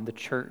upon the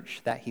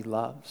church that he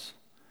loves?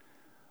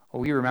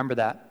 Well, we remember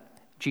that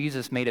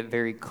Jesus made it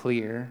very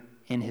clear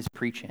in his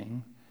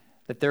preaching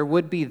that there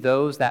would be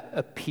those that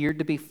appeared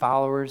to be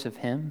followers of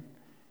him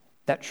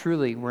that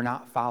truly were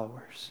not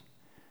followers.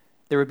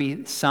 There would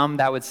be some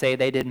that would say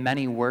they did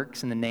many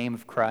works in the name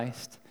of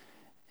Christ,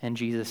 and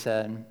Jesus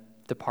said,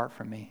 "Depart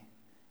from me.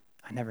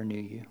 I never knew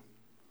you."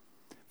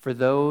 For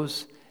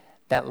those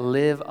that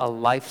live a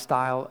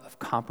lifestyle of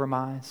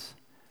compromise,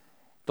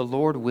 the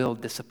Lord will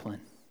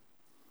discipline.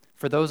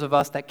 For those of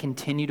us that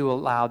continue to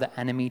allow the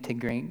enemy to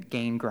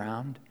gain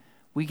ground,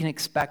 we can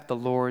expect the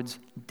Lord's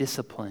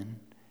discipline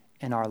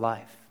in our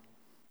life.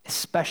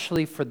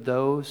 Especially for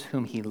those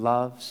whom he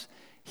loves,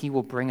 he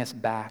will bring us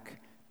back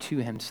to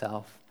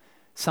himself,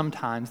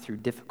 sometimes through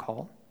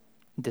difficult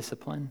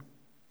discipline.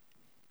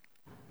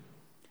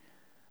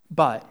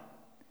 But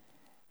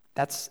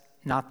that's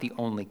not the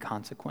only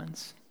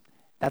consequence.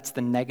 That's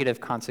the negative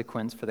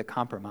consequence for the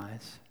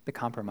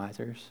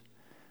compromisers.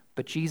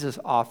 But Jesus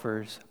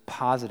offers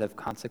positive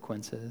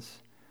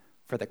consequences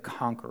for the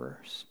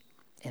conquerors.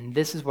 And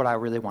this is what I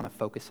really want to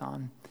focus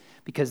on.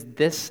 Because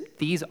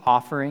these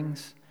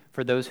offerings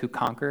for those who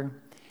conquer,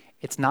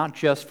 it's not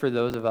just for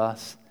those of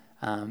us,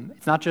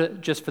 it's not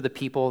just for the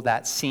people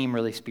that seem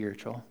really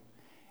spiritual.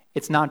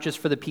 It's not just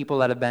for the people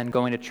that have been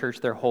going to church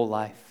their whole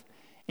life.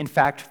 In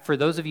fact, for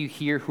those of you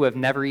here who have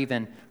never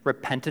even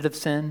repented of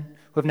sin,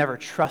 who have never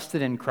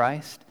trusted in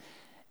Christ,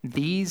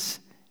 these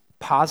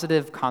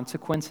positive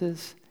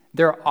consequences,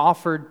 they're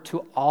offered to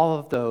all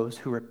of those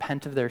who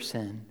repent of their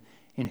sin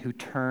and who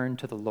turn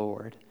to the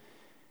Lord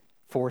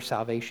for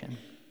salvation.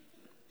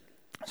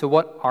 So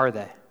what are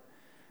they?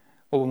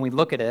 Well, when we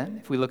look at it,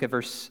 if we look at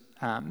verse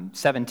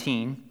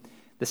 17,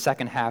 the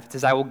second half, it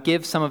says, "I will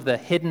give some of the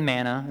hidden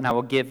manna, and I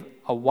will give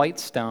a white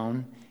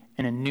stone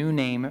and a new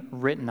name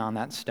written on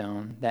that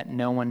stone that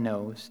no one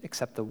knows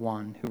except the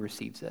one who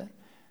receives it."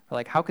 We're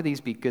like, how could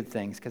these be good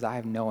things? Because I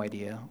have no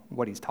idea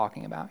what he's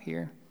talking about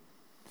here.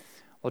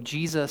 Well,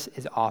 Jesus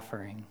is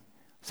offering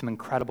some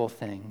incredible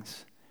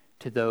things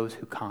to those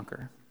who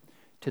conquer,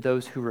 to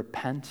those who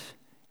repent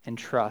and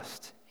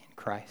trust in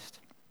Christ.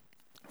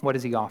 What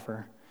does he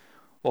offer?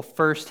 Well,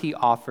 first he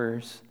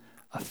offers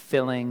a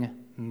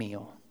filling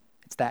meal.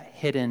 It's that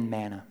hidden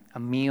manna, a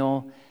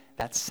meal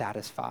that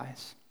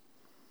satisfies.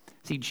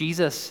 See,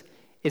 Jesus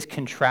is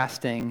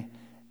contrasting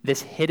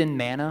this hidden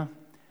manna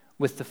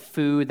with the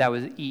food that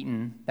was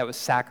eaten, that was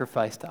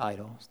sacrificed to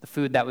idols, the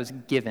food that was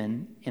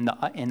given in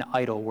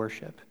idol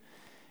worship.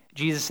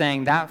 Jesus is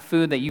saying that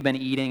food that you've been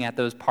eating at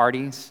those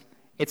parties,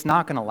 it's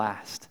not going to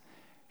last.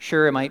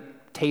 Sure, it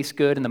might taste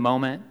good in the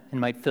moment and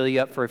might fill you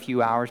up for a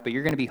few hours, but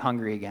you're going to be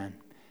hungry again.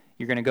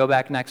 You're going to go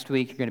back next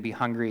week, you're going to be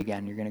hungry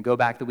again. You're going to go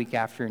back the week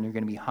after, and you're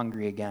going to be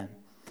hungry again.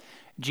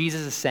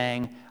 Jesus is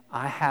saying,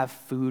 I have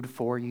food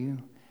for you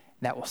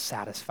that will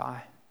satisfy.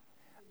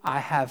 I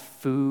have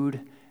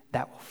food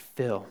that will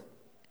fill.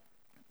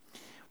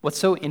 What's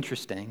so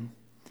interesting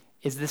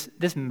is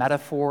this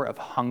metaphor of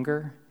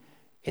hunger.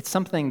 It's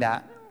something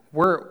that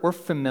we're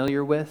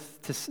familiar with.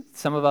 To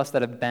some of us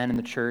that have been in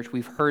the church,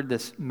 we've heard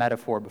this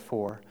metaphor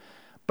before,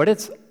 but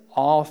it's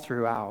all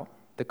throughout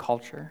the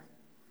culture.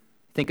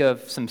 Think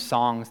of some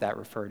songs that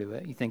refer to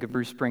it. You think of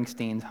Bruce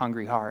Springsteen's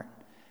Hungry Heart.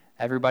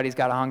 Everybody's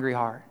got a hungry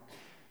heart.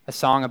 A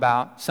song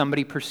about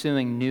somebody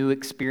pursuing new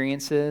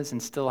experiences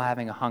and still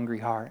having a hungry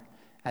heart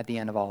at the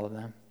end of all of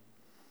them.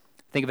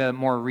 Think of a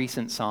more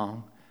recent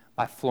song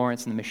by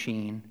Florence and the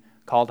Machine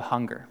called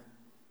Hunger.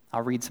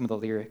 I'll read some of the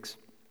lyrics.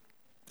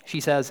 She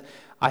says,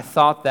 "I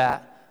thought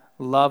that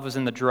love was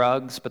in the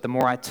drugs, but the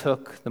more I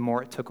took, the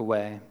more it took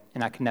away,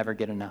 and I could never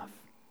get enough.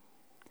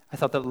 I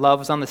thought that love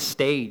was on the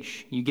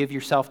stage. You give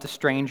yourself to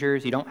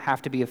strangers, you don't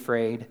have to be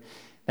afraid.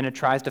 Then it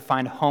tries to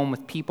find home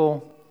with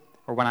people,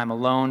 or when I'm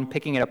alone,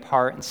 picking it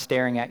apart and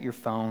staring at your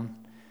phone.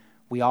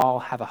 We all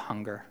have a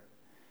hunger.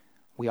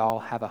 We all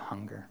have a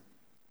hunger."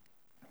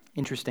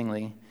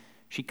 Interestingly,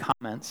 she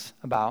comments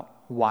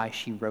about why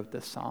she wrote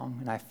this song,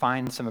 and I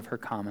find some of her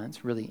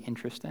comments really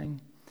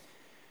interesting.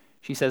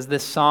 She says,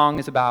 "This song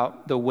is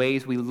about the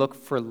ways we look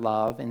for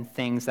love in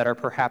things that are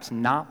perhaps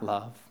not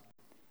love,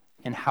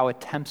 and how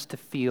attempts to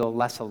feel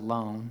less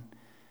alone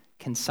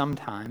can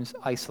sometimes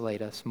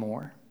isolate us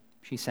more."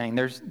 She's saying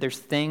there's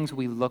things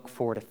we look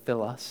for to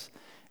fill us.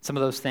 Some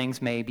of those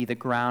things may be the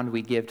ground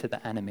we give to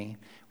the enemy.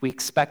 We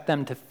expect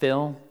them to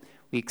fill,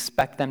 we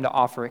expect them to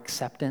offer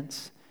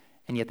acceptance,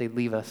 and yet they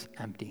leave us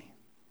empty.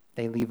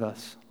 They leave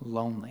us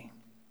lonely.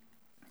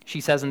 She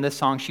says in this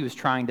song she was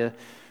trying to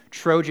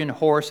Trojan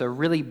horse a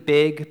really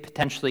big,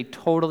 potentially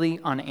totally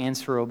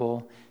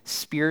unanswerable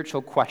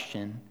spiritual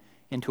question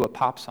into a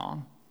pop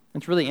song.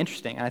 It's really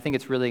interesting, and I think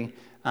it's really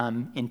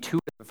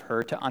intuitive of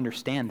her to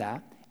understand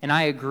that. And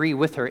I agree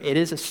with her. It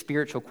is a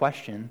spiritual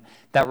question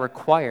that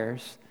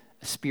requires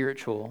a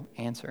spiritual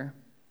answer.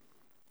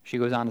 She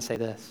goes on to say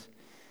this,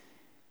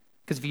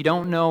 because if you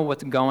don't know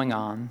what's going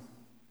on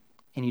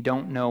and you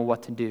don't know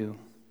what to do,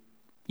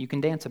 you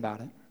can dance about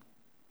it.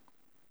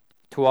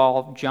 To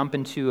all jump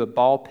into a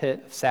ball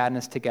pit of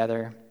sadness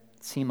together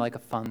seemed like a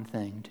fun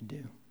thing to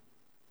do.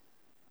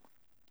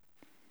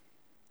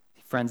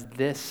 Friends,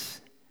 this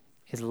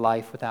is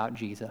life without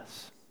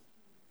Jesus.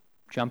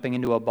 Jumping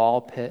into a ball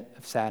pit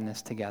of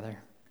sadness together,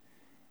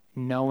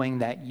 knowing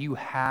that you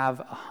have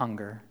a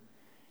hunger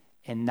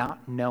and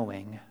not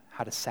knowing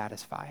how to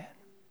satisfy it.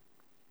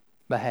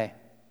 But hey,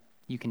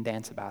 you can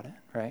dance about it,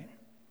 right?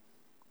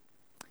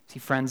 See,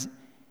 friends,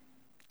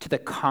 to the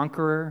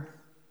conqueror,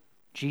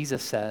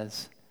 Jesus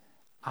says,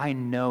 "I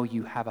know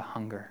you have a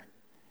hunger,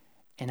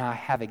 and I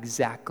have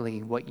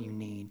exactly what you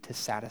need to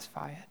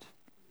satisfy it."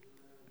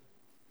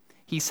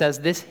 He says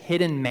this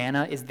hidden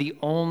manna is the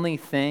only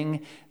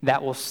thing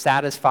that will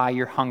satisfy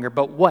your hunger.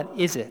 But what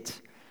is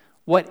it?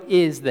 What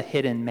is the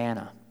hidden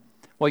manna?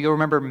 Well, you'll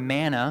remember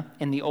manna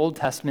in the Old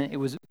Testament, it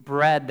was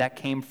bread that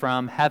came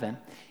from heaven.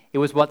 It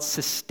was what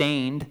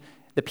sustained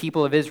the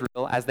people of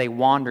Israel as they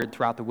wandered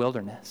throughout the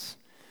wilderness.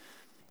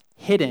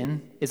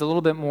 Hidden is a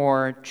little bit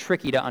more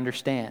tricky to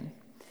understand.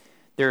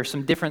 There are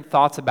some different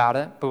thoughts about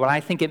it, but what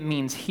I think it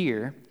means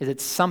here is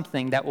it's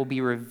something that will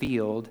be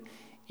revealed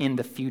in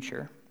the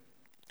future.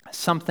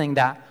 Something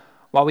that,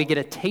 while we get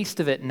a taste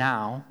of it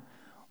now,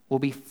 will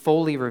be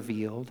fully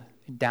revealed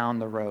down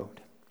the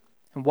road.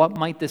 And what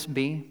might this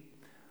be?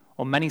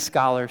 Well, many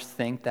scholars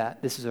think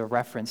that this is a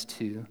reference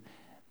to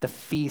the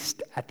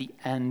feast at the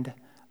end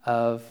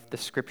of the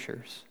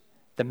Scriptures,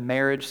 the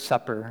marriage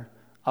supper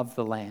of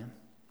the Lamb.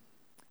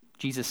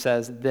 Jesus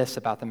says this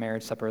about the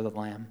marriage supper of the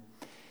Lamb.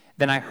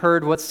 "Then I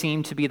heard what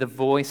seemed to be the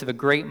voice of a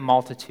great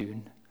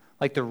multitude,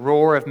 like the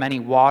roar of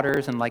many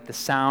waters and like the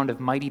sound of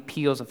mighty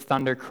peals of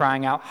thunder,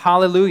 crying out,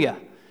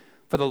 'Hallelujah!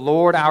 For the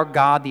Lord our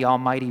God, the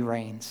Almighty,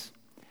 reigns.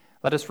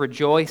 Let us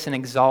rejoice and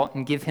exult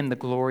and give him the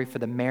glory, for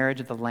the marriage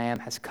of the Lamb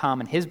has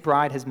come, and his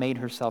bride has made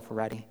herself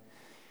ready.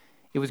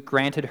 It was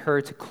granted her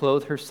to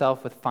clothe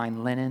herself with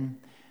fine linen,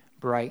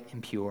 bright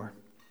and pure.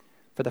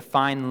 For the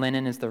fine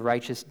linen is the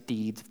righteous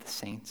deeds of the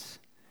saints.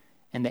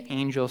 And the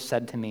angel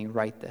said to me,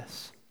 write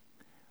this,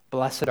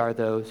 blessed are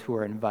those who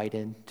are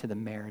invited to the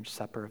marriage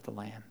supper of the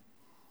Lamb.'"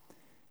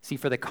 See,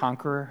 for the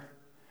conqueror,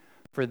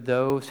 for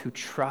those who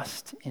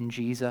trust in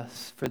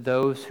Jesus, for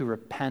those who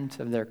repent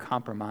of their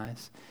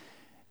compromise,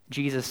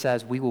 Jesus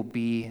says we will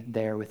be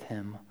there with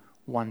him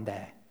one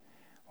day,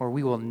 or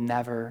we will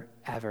never,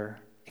 ever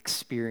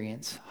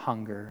experience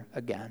hunger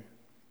again.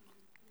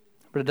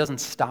 But it doesn't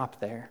stop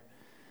there.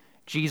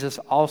 Jesus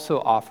also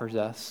offers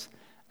us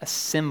a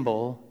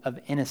symbol of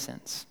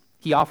innocence.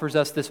 He offers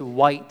us this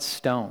white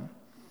stone.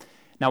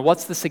 Now,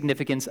 what's the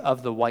significance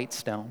of the white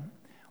stone?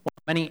 Well,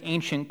 in many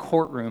ancient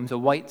courtrooms, a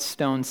white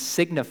stone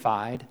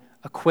signified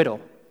acquittal.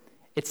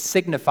 It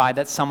signified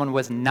that someone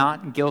was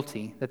not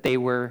guilty, that they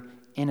were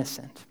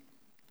innocent.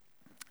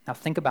 Now,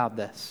 think about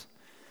this.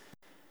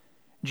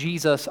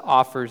 Jesus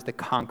offers the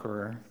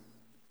conqueror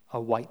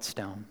a white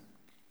stone.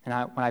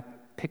 And when I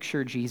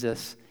picture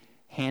Jesus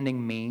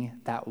handing me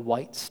that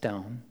white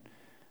stone,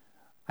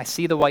 I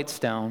see the white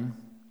stone,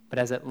 but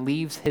as it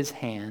leaves his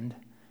hand,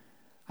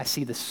 I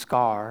see the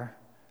scar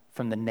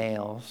from the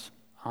nails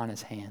on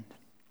his hand.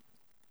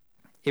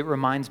 It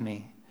reminds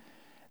me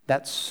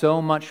that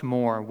so much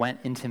more went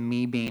into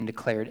me being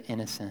declared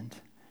innocent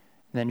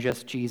than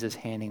just Jesus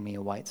handing me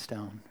a white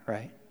stone,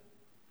 right?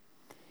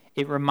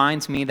 It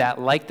reminds me that,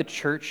 like the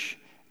church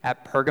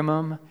at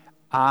Pergamum,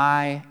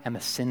 I am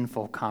a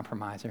sinful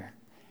compromiser.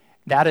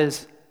 That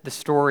is the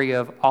story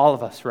of all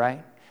of us,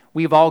 right?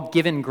 We've all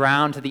given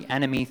ground to the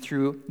enemy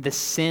through the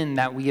sin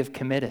that we have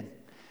committed.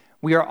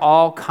 We are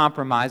all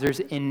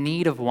compromisers in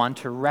need of one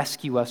to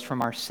rescue us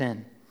from our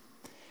sin.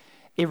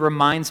 It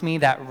reminds me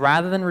that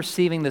rather than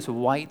receiving this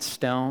white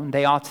stone,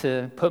 they ought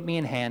to put me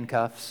in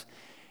handcuffs,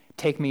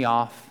 take me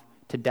off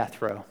to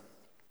death row.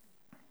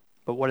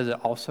 But what does it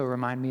also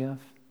remind me of?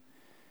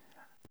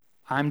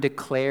 I'm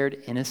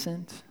declared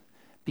innocent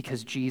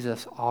because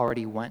Jesus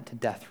already went to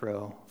death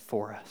row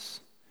for us.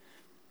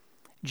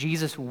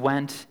 Jesus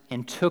went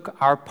and took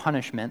our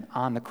punishment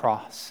on the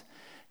cross.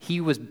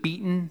 He was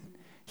beaten,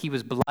 he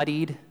was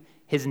bloodied,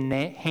 his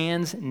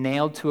hands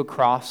nailed to a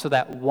cross so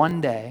that one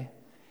day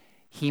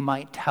he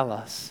might tell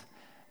us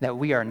that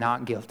we are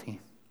not guilty,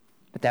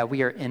 but that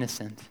we are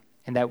innocent,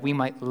 and that we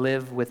might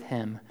live with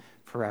him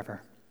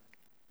forever.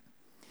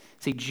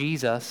 See,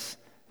 Jesus,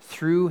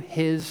 through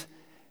his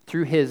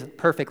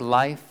perfect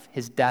life,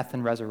 his death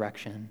and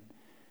resurrection,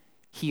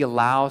 he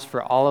allows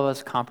for all of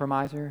us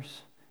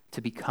compromisers to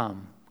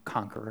become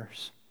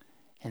conquerors.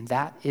 And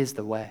that is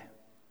the way.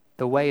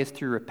 The way is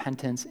through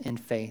repentance and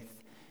faith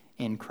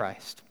in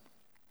Christ.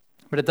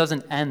 But it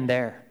doesn't end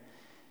there.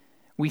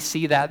 We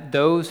see that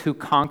those who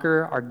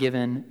conquer are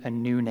given a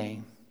new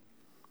name.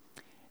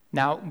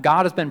 Now,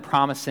 God has been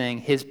promising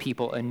his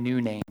people a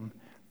new name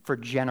for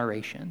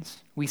generations.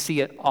 We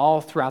see it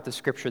all throughout the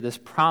scripture, this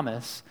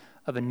promise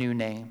of a new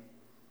name.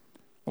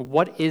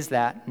 What is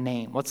that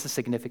name? What's the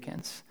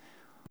significance?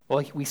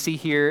 Well, we see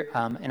here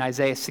in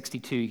Isaiah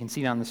 62, you can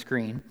see it on the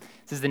screen.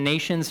 It says, "The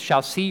nations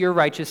shall see your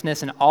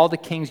righteousness and all the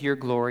kings your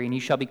glory, and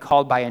you shall be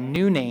called by a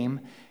new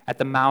name at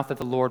the mouth that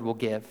the Lord will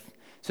give."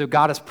 So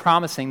God is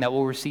promising that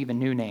we'll receive a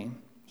new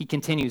name. He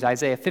continues,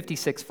 Isaiah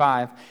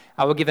 56:5,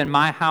 "I will give in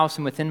my house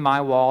and within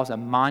my walls a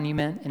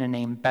monument and a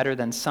name better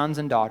than sons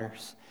and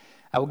daughters.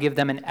 I will give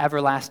them an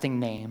everlasting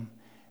name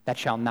that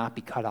shall not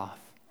be cut off."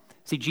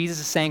 See, Jesus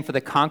is saying for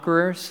the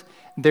conquerors,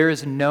 there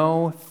is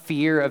no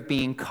fear of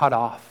being cut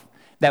off,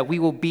 that we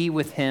will be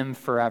with him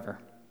forever.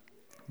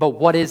 But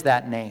what is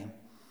that name?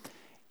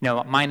 You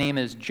know, my name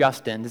is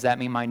Justin. Does that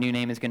mean my new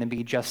name is going to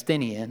be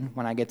Justinian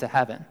when I get to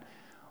heaven?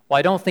 Well,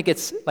 I don't think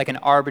it's like an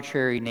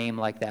arbitrary name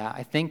like that.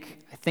 I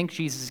think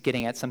Jesus is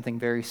getting at something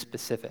very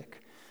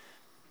specific.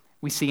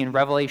 We see in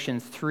Revelation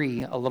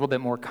 3 a little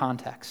bit more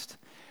context.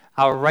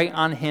 "I will write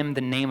on him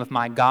the name of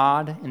my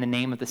God and the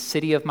name of the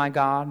city of my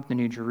God, the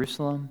New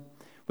Jerusalem,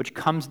 which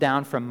comes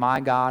down from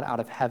my God out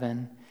of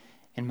heaven,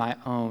 in my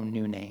own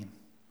new name."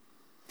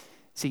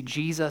 See,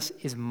 Jesus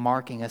is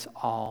marking us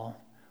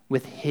all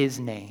with his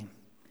name,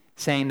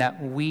 saying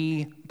that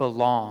we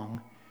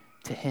belong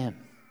to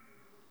him.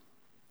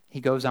 He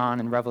goes on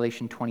in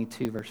Revelation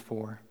 22, verse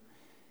 4.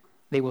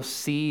 "They will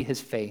see his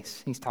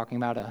face." He's talking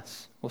about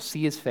us. "We'll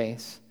see his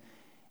face,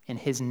 and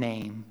his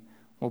name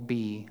will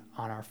be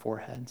on our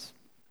foreheads."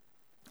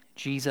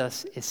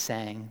 Jesus is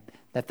saying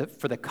that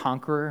for the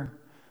conqueror,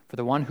 for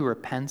the one who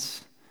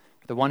repents,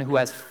 for the one who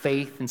has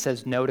faith and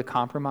says no to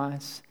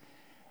compromise,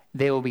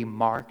 they will be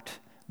marked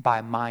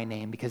by my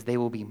name because they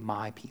will be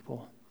my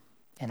people,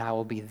 and I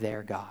will be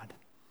their God.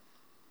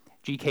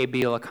 G.K.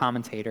 Beale, a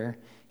commentator,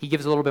 he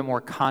gives a little bit more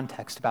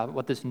context about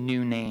what this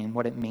new name,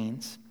 what it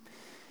means.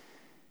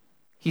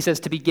 He says,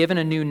 "To be given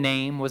a new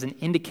name was an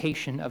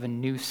indication of a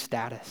new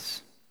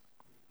status.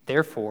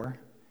 Therefore,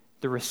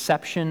 the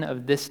reception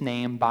of this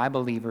name by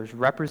believers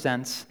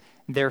represents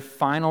their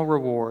final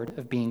reward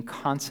of being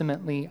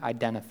consummately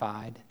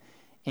identified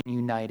and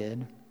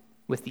united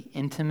with the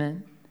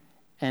intimate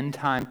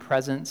end-time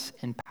presence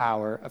and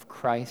power of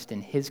Christ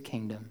in his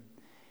kingdom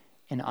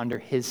and under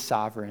his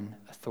sovereign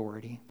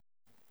authority."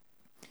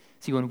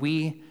 See, when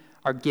we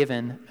are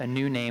given a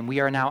new name,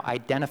 we are now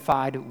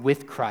identified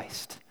with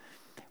Christ.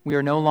 We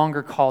are no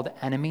longer called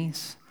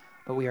enemies,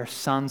 but we are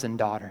sons and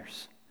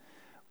daughters.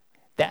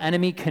 The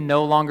enemy can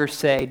no longer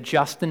say,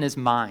 "Justin is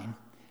mine."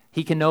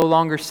 He can no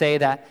longer say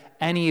that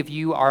any of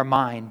you are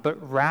mine, but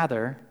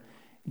rather,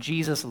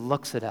 Jesus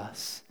looks at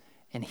us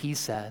and he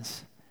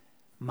says,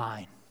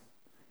 "Mine."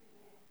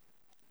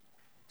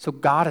 So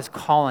God is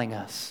calling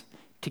us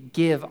to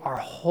give our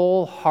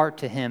whole heart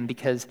to him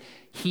because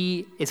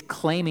he is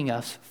claiming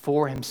us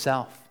for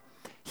himself.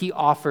 He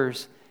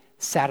offers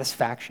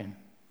satisfaction.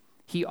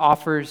 He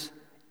offers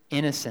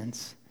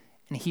innocence.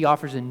 And he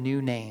offers a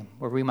new name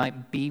where we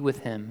might be with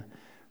him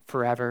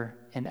forever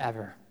and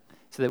ever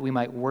so that we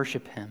might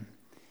worship him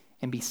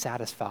and be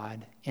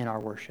satisfied in our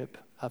worship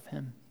of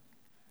him.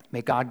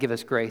 May God give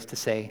us grace to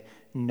say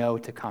no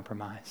to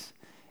compromise.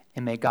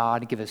 And may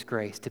God give us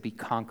grace to be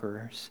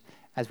conquerors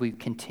as we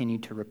continue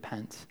to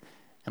repent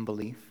and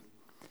believe.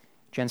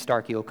 Jen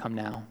Starkey will come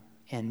now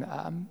and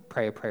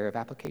pray a prayer of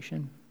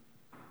application.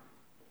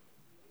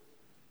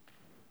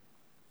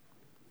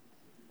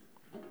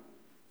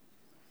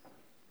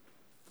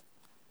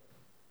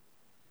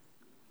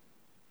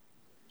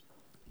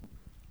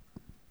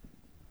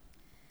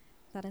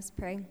 Let us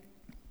pray.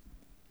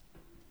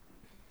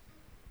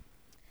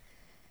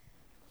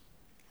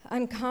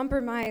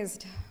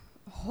 Uncompromised,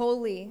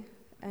 holy,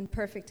 and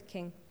perfect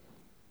King,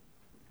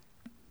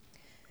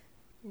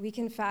 we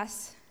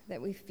confess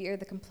that we fear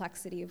the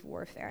complexity of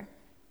warfare.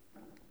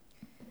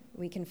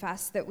 We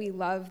confess that we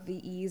love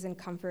the ease and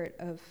comfort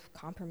of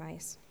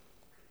compromise.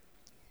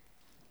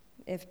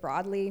 If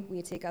broadly,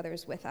 we take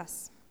others with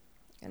us,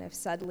 and if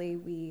subtly,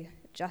 we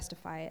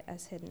justify it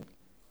as hidden.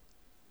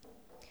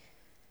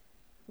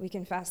 We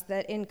confess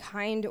that in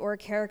kind or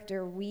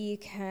character, we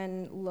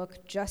can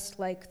look just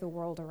like the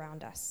world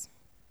around us.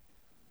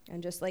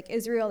 And just like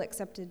Israel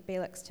accepted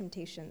Balak's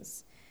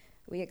temptations,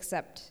 we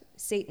accept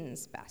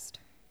Satan's best.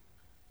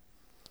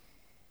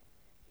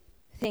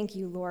 Thank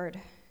you, Lord,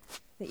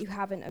 that you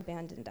haven't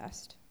abandoned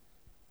us,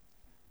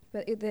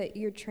 but that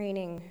you're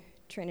training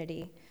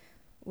Trinity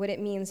what it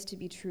means to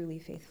be truly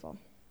faithful.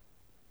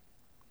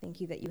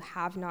 Thank you that you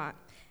have not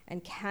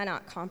and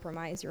cannot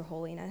compromise your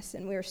holiness,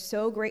 and we are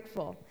so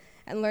grateful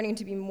and learning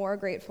to be more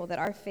grateful that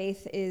our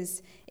faith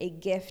is a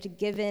gift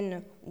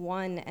given,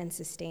 won, and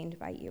sustained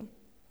by you.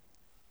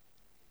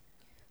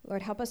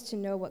 Lord, help us to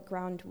know what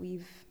ground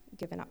we've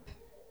given up.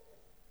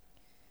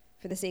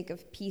 For the sake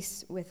of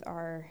peace with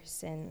our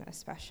sin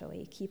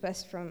especially, keep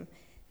us from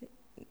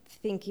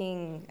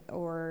thinking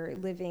or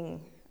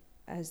living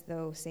as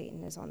though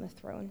Satan is on the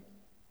throne.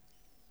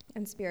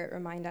 And Spirit,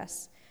 remind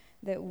us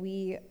that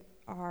we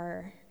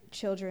are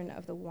children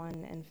of the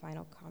one and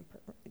final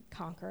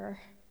conqueror.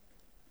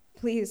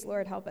 Please,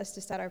 Lord, help us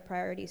to set our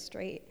priorities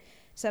straight,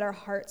 set our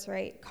hearts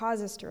right,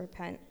 cause us to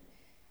repent,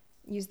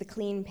 use the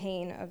clean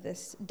pain of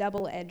this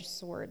double-edged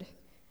sword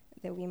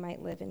that we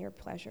might live in your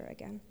pleasure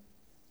again.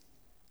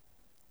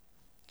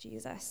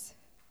 Jesus,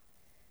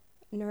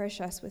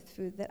 nourish us with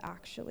food that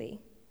actually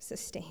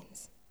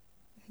sustains,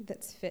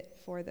 that's fit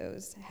for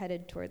those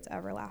headed towards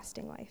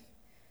everlasting life.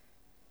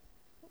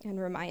 And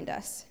remind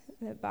us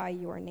that by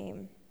your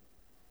name,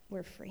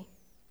 we're free.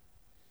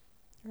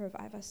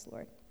 Revive us,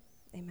 Lord.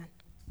 Amen.